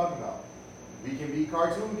exactly what I'm talking about. We can be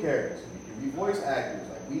cartoon characters. We can be voice actors.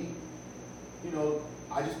 Like you know,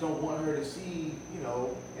 I just don't want her to see, you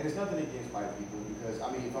know, and it's nothing against white people because,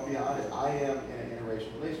 I mean, if I'm being honest, I am in an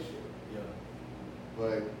interracial relationship. Yeah.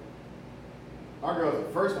 But our girl's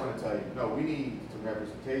the first one to tell you, no, we need some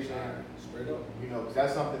representation. Straight up. You know, because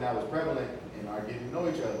that's something that was prevalent in our getting to know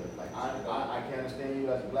each other. Like, I can't understand you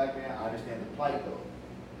as a black man. I understand the plight, though.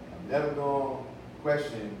 I'm never going to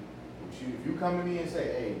question if you come to me and say,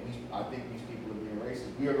 hey, I think these people are being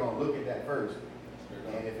racist, we are going to look at that first.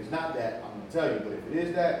 And if it's not that, I'm going to tell you. But if it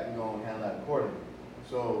is that, we're going to handle that accordingly.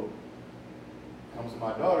 So, comes to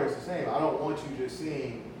my daughter, it's the same. I don't want you just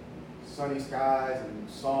seeing sunny skies and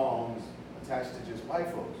songs attached to just white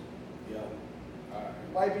folks. Yeah.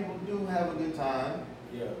 White people do have a good time.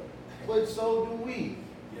 Yeah. But so do we.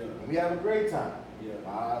 Yeah. And we have a great time.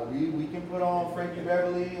 Yeah. We can put on Frankie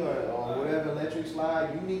Beverly or whatever electric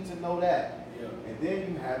slide. You need to know that. Yeah. And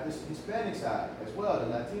then you have this Hispanic side as well, the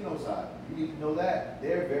Latino side. You need to know that.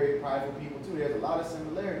 They're very prideful people too. There's a lot of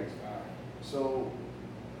similarities. So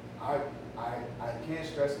I can't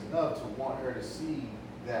stress enough to want her to see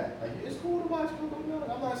that. Like, it's cool to watch Coco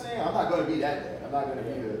Melon. I'm not saying I'm not going to be that dad. I'm not going to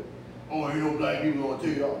be the, ain't no black people going to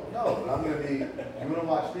take it off. No, but I'm going to be, you're going to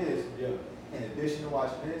watch this. Yeah. In addition to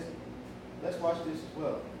watching this, let's watch this as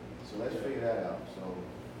well. So let's figure that out. So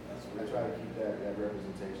I try to keep that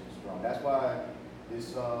representation strong. That's why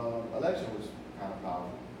this election was kind of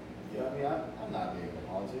powerful. Yeah. I mean, I'm not big in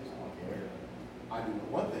politics. I don't care. I do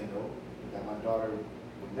know one thing, though, that my daughter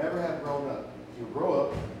would never have grown up. She would grow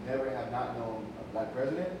up and never have not known a black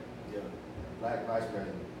president, a black vice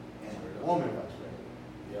president, and a woman vice president.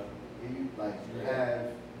 Yeah.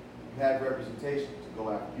 You have representation to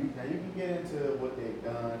go after. Now you can get into what they've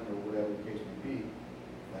done or whatever the case may be,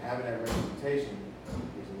 but having that representation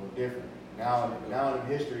is a little different. Now in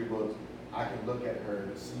the history books, I can look at her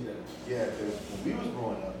and see that. Yeah, because when we was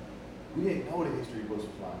growing up, we didn't know the history books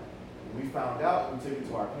was lying. When we found out, we took it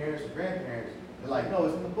to our parents or grandparents. They're like, no,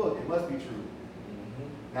 it's in the book. It must be true.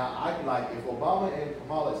 Mm-hmm. Now I can, like, if Obama and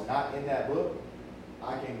Kamala is not in that book,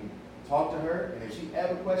 I can talk to her, and if she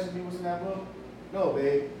ever questions me what's in that book, no,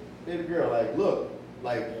 baby girl, like, look,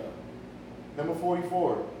 like, number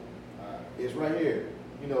 44. is right here.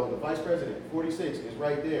 You know, the vice president, 46, is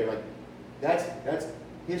right there. Like, that's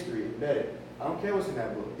history embedded. I don't care what's in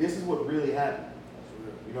that book. This is what really happened. That's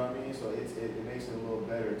real. You know what I mean? So it makes it a little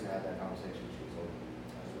better to have that conversation with you. So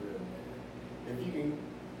That's real, man. If you can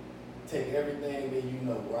take everything that you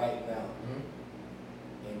know right now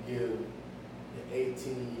and give the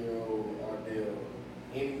 18-year-old Ardell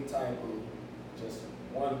any type of just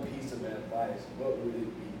one piece of advice, what would it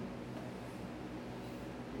be?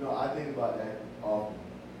 You know, I think about that often,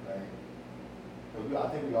 right? I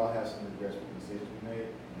think we all have some regrets with decisions we made.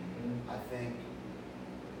 I think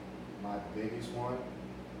my biggest one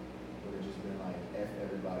would have just been like F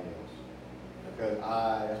everybody else. Because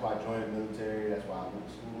that's why I joined the military, that's why I went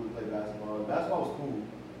to school to play basketball. Basketball was cool,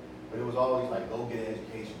 but it was always like, go get an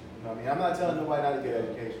education. You know what I mean? I'm not telling nobody not to get an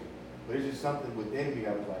education, but it's just something within me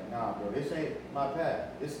that was like, nah, bro, this ain't my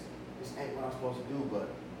path. This ain't what I'm supposed to do, but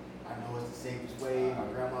I know it's the safest way. My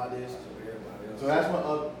grandma did this. So that's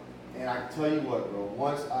what and I tell you what, bro,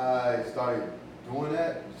 once I started doing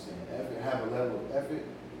that, just saying effort, have a level of effort,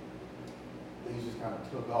 things just kind of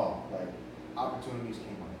took off. Like, opportunities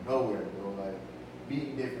came out of nowhere, bro. Like,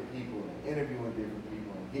 meeting different people and interviewing different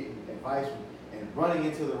people and getting advice and running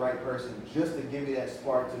into the right person just to give me that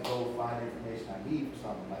spark to go find the information I need for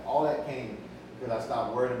something. Like, all that came because I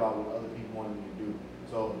stopped worrying about what other people wanted me to do.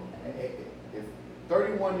 So, if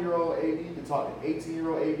 31-year-old AD can talk to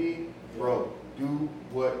 18-year-old AD, bro, do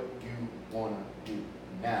what you want to do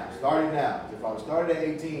now. Starting now. If I was started at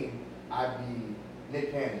 18, I'd be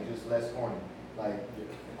Nick Cannon, just less corny. Like,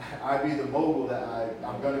 I'd be the mogul that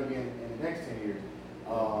I'm going to be in the next 10 years.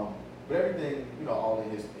 But everything, you know, all in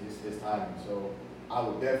his timing. So I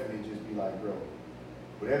would definitely just be like, bro,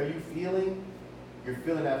 whatever you're feeling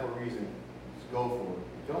that for a reason. Just go for it.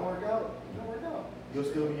 If it don't work out, it don't work out. You'll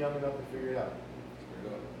still be young enough to figure it out.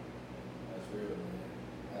 Straight up. That's real, man.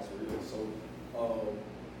 That's real. So,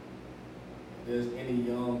 if there's any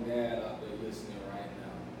young dad out there listening right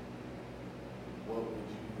now, what would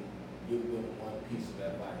you give them one piece of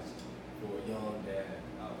advice for a young dad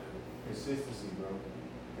out there? Consistency, bro.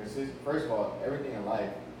 First of all, everything in life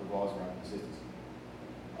revolves around consistency.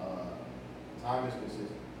 Time is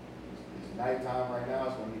consistent. It's nighttime right now.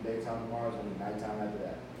 It's going to be daytime tomorrow. It's going to be nighttime after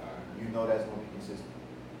that. You know that's going to be consistent.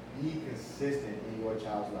 Be consistent in your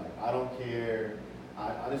child's life. I don't care. I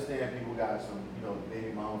understand people got some, you know,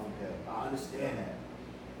 baby mom from hell. I understand that.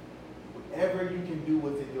 Whatever you can do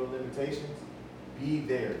within your limitations, be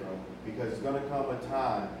there, bro. Because it's going to come a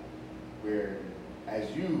time where, as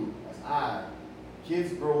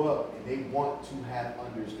kids grow up and they want to have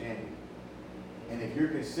understanding. And if you're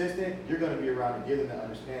consistent, you're going to be around to give them that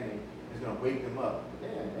understanding. It's going to wake them up.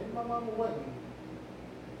 Damn, maybe my mama wasn't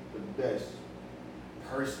the best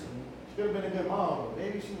person. She could have been a good mom, but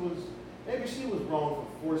maybe she was wrong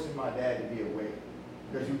for forcing my dad to be away.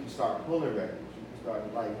 Because you can start pulling records. You can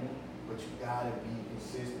start like, but you gotta be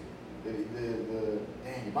consistent.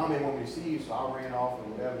 Dang, your mom didn't want me to see you, so I ran off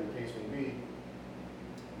and whatever the case may be.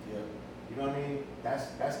 Yeah. You know what I mean?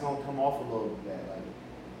 That's gonna come off a little bit.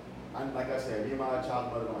 Like I said, me and my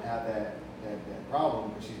child's mother don't have that problem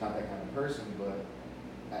because she's not that kind of person. But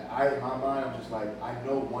in my mind, I'm just like, I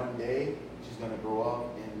know one day she's gonna grow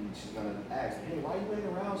up and she's gonna ask, hey, why are you laying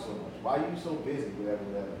around so much? Why are you so busy?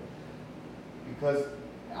 Whatever. Because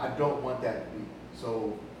I don't want that to be.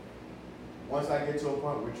 So once I get to a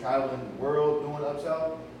point where we're traveling the world, doing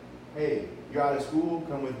Upsell, hey, you're out of school,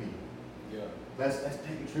 come with me. Yeah. Let's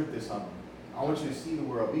take a trip this summer. I want you to see the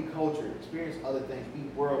world, be cultured, experience other things, be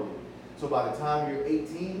worldly. So by the time you're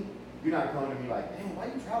 18, you're not coming to me like, man, why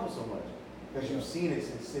you travel so much? Because you've seen it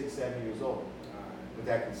since 6, 7 years old. But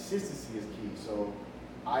that consistency is key. So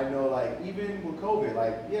I know, like, even with COVID,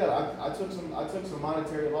 like, yeah, I took some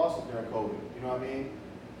monetary losses during COVID. You know what I mean?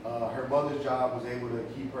 Her mother's job was able to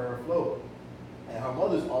keep her afloat. And her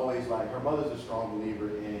mother's a strong believer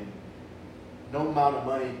in no amount of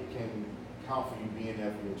money can count for you being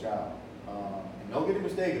there for your child. And don't get it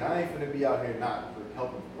mistaken, I ain't gonna be out here not for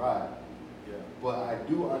helping provide. Yeah. But I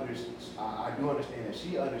do understand that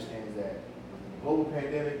she understands that with the global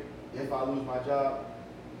pandemic, if I lose my job,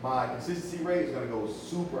 my consistency rate is gonna go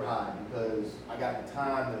super high because I got the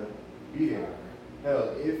time to be there.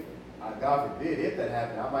 Hell, God forbid, if that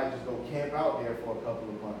happened, I might just go camp out there for a couple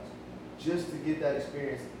of months just to get that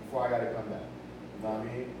experience before I gotta come back. You know what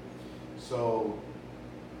I mean? So,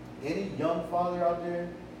 any young father out there,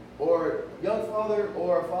 or young father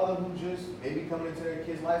or a father who just maybe coming into their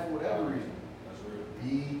kid's life for whatever reason, that's real.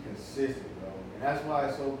 Be consistent, bro. And that's why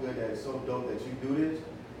it's so good that it's so dope that you do this,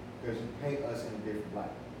 because you paint us in a different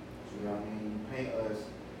light. You know what I mean? You paint us,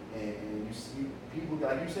 and you see people,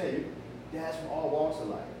 like you said, dads from all walks of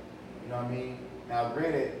life. You know what I mean? Now,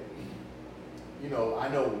 granted, you know, I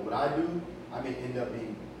know what I do, I may end up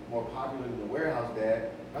being more popular than the warehouse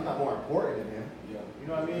dad. I'm not more important than him. Yeah. You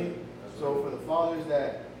know what I mean? So for the fathers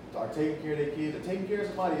that are taking care of their kids, are taking care of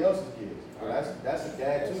somebody else's kids. That's a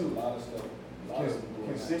dad too. A lot of stuff.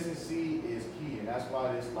 Consistency is key, and that's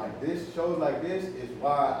why this shows like this is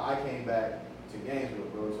why I came back to Gainesville,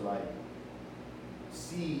 bro, to like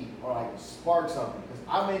see or like spark something. Because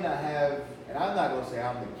I may not have, and I'm not gonna say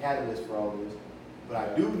I'm the catalyst for all this, but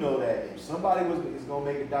I do know that if somebody is gonna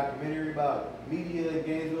make a documentary about media in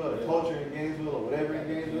Gainesville, or culture in Gainesville, or whatever in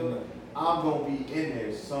Gainesville, I'm gonna be in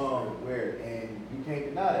there somewhere, and you can't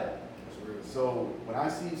deny that. So when I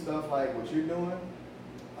see stuff like what you're doing,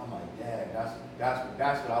 I'm like, Dad,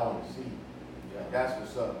 that's what I want to see. Yeah. That's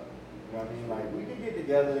what's up. You know what I mean? Like we can get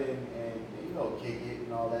together and you know kick it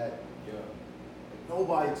and all that. Yeah. But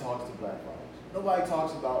nobody talks to black fathers. Nobody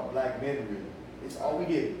talks about black men really. It's all we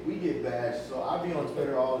get bashed. So I be on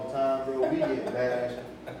Twitter all the time, bro. We get bashed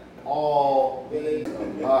all the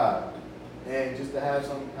time. And just to have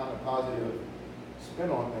some kind of positive spin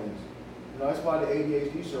on things. You know, that's why the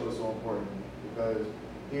ADHD show is so important, because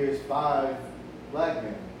here's 5 black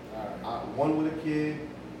men. One with a kid,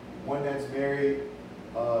 one that's married,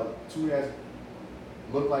 2 that's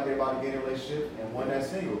look like they're about to get in a relationship, and one that's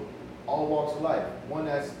single. All walks of life. One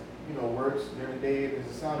that's, you know, works during the day as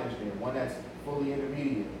a sound engineer, one that's fully into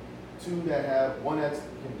media. 2 that have, one that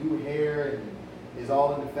can do hair and is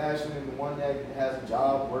all into fashion, and the one that has a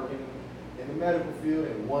job working in the medical field,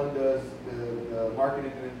 and one does the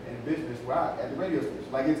marketing and business at the radio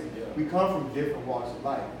station. Like we come from different walks of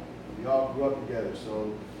life. We all grew up together,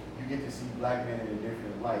 so you get to see black men in a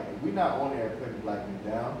different light. And we're not on there putting black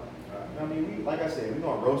men down. You know what I mean, like I said, we're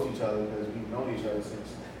gonna roast each other because we've known each other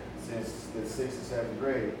since the 6th and 7th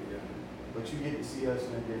grade. Yeah. But you get to see us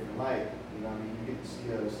in a different light. You know what I mean? You get to see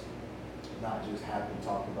us not just happen to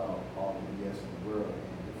talk about all the BS in the world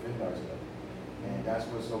and defend ourselves. And that's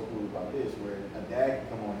what's so cool about this, where a dad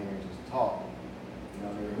can come on here and just talk. You know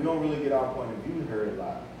what I mean? We don't really get our point of view heard a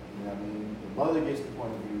lot. You know what I mean? The mother gets the point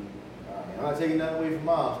of view. And I'm not taking nothing away from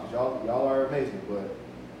moms, because y'all are amazing, but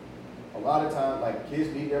a lot of times, like, kids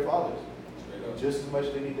need their fathers just as much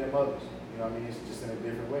as they need their mothers. You know what I mean? It's just in a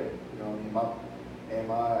different way. You know what I mean?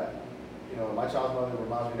 My child's mother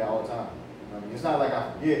reminds me of that all the time. You know what I mean? It's not like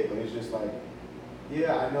I forget, but it's just like,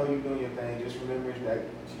 yeah, I know you're doing your thing. Just remember that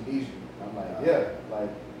she needs you. I'm like, yeah, like,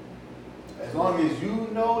 as long as you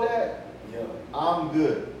know that, I'm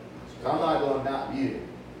good. I'm not gonna not be there.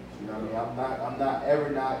 You know what I mean? I'm not ever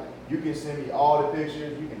not. You can send me all the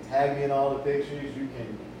pictures. You can tag me in all the pictures. You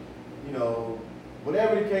can, you know,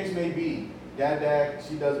 whatever the case may be. Dad,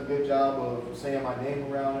 she does a good job of saying my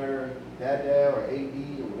name around her, Dad, or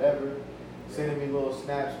AD, or whatever. Sending me little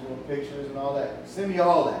snaps, little pictures, and all that. Send me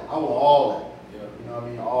all that. I want all that. Yeah. You know what I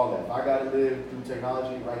mean? All that. If I gotta live through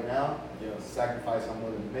technology right now, sacrifice I'm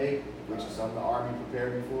willing to make, which is something the Army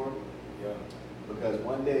prepared me for. Yeah. Because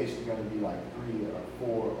one day she's gonna be like 3 or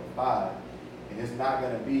 4 or 5, and it's not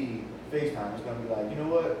gonna be FaceTime. It's gonna be like, you know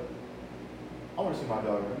what? I want to see my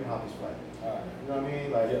daughter. Let me hop this flight. You know what I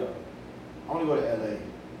mean? Like, I want to go to LA.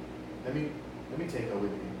 Let me take her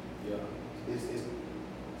with me. Yeah.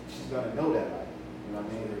 She's gonna know that life. You know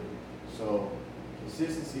what I mean? So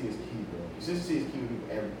consistency is key, bro. Consistency is key with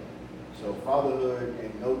everything. So fatherhood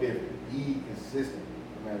ain't no different. Be consistent.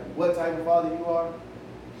 No matter what type of father you are,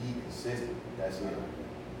 be consistent. That's it.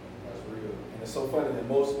 That's real. And it's so funny that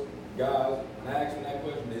most guys, when I ask them that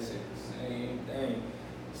question, they say the same thing.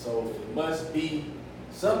 So it must be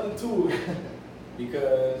something to it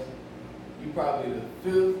because you probably the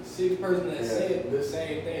 5th, 6th person that said the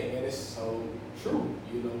same thing, and it's so true.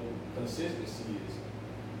 You know, consistency is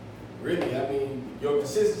really. I mean, your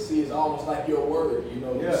consistency is almost like your word. You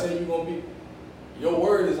know, you say you're gonna be. Your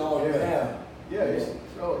word is all you have. Yeah,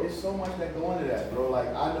 it's so much that go into that, bro. Like,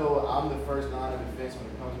 I know I'm the first line of defense when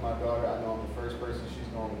it comes to my daughter. I know I'm the first person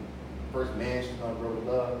first man she's gonna grow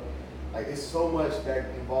to love. Like, it's so much that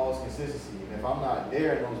involves consistency. And if I'm not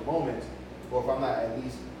there in those moments, or if I'm not at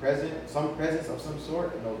least some presence of some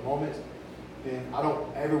sort in those moments, then I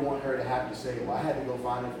don't ever want her to have to say, well, I had to go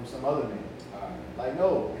find it from some other man. Like,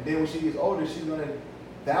 no. And then when she gets older, she's gonna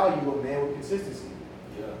value a man with consistency.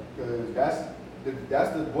 Yeah. Because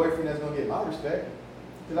that's the boyfriend that's gonna get my respect.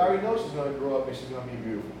 Because I already know she's gonna grow up and she's gonna be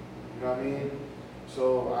beautiful. You know what I mean?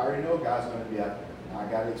 So I already know God's gonna be out there. Now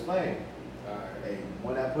I gotta explain. Hey,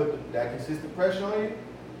 when I put that consistent pressure on you,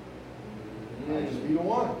 I just be the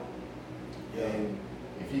one. Yeah. And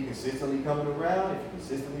if he consistently coming around, if he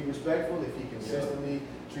consistently respectful, if he consistently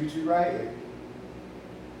treats you right,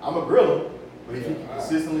 I'm a grill him. But if he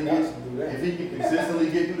can consistently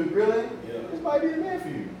get through the grilling, this might be the man for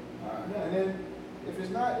you. Yeah, and then if it's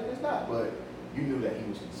not, then it's not. But you knew that he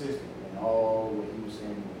was consistent and all what he was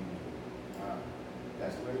saying.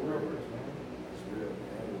 That's the way the world works, man. That's real,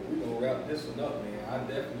 man. Well, we're gonna wrap this one up, man. I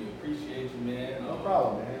definitely appreciate you, man. No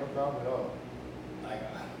problem, man. No problem at all. Like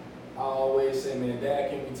I always say, man, Dad,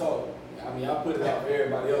 can we talk? I mean, I put it out for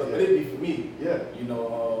everybody else, but it be for me. Yeah. You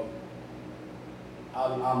know,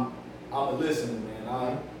 I'm a listener,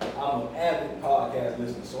 man. I'm an avid podcast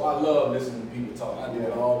listener, so I love listening to people talk. I do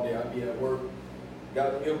it all day. I be at work,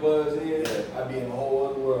 got the earbuds in. I be in a whole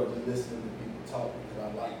other world just listening to people talk because I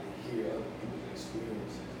like to hear other people's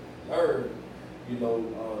experiences, learn, you know,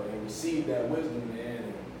 and receive that wisdom, man.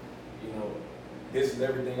 And you know, this is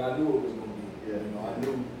everything I knew it was gonna be. Yeah. You know, I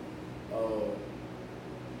knew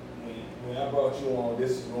when I brought you on,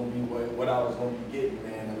 this is gonna be what I was gonna be getting,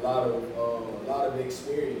 man. A lot of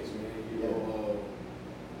experience, man. You know,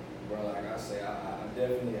 bro, like I say, I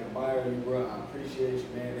definitely admire you, bro. I appreciate you,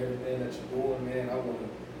 man. Everything that you're doing, man. I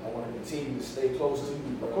wanna continue to stay close to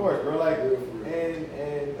you, bro. Of course, bro. Like,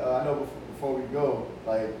 and I know before we go,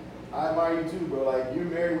 like, I admire you too, bro. Like, you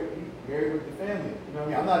married with the family. You know what I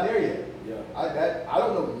mean? I'm not there yet. Yeah. I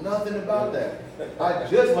don't know nothing about that. I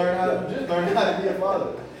just learned how to be a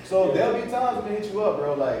father. So there'll be times when they hit you up,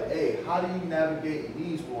 bro, like, hey, how do you navigate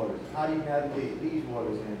these waters? How do you navigate these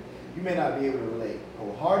waters? And you may not be able to relate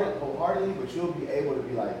wholeheartedly, but you'll be able to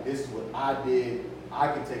be like, this is what I did.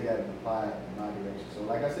 I can take that and apply it in my direction. So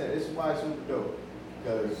like I said, this is why it's super dope.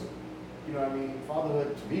 Because, you know what I mean,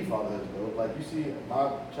 fatherhood is dope. Like you see,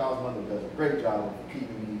 my child's mother does a great job of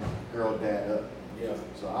keeping me girl dad up. Yeah.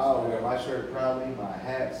 So I'll wear my shirt proudly, my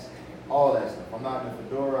hats, all that stuff. I'm not in a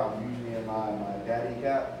fedora, I'm usually in my daddy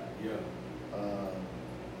cap. Yeah.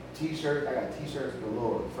 T-shirt, I got T-shirts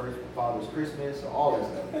galore. First Father's Christmas, all that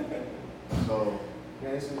stuff. So,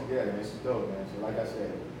 man, this is dope, man. So, like I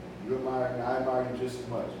said, you admire me, I admire you just as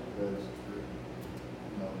much because,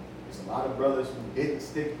 you know, there's a lot of brothers who didn't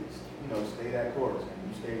stay that course, and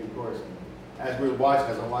you stayed the course. And as we're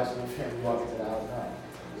watching, as I'm watching the family walk into the house now,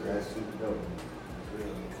 so that's super dope.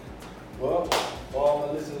 Well, for all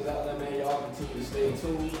my listeners out there, man, y'all continue to stay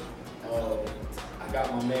tuned. I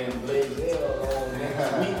got my man Blaze L on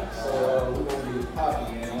next week, so we're gonna get it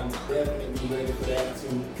popping, man. I'm definitely ready for that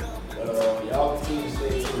too. But y'all continue to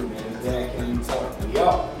stay tuned, man. Dad, can we talk? We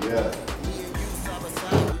out. Yeah.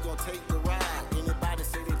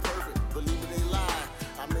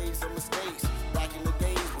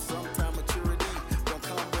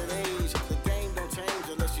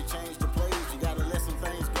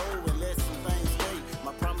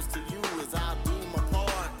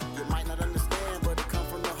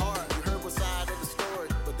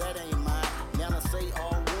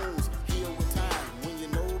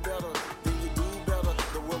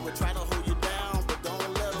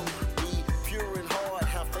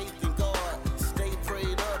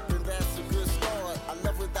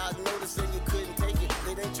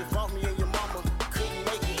 You fought me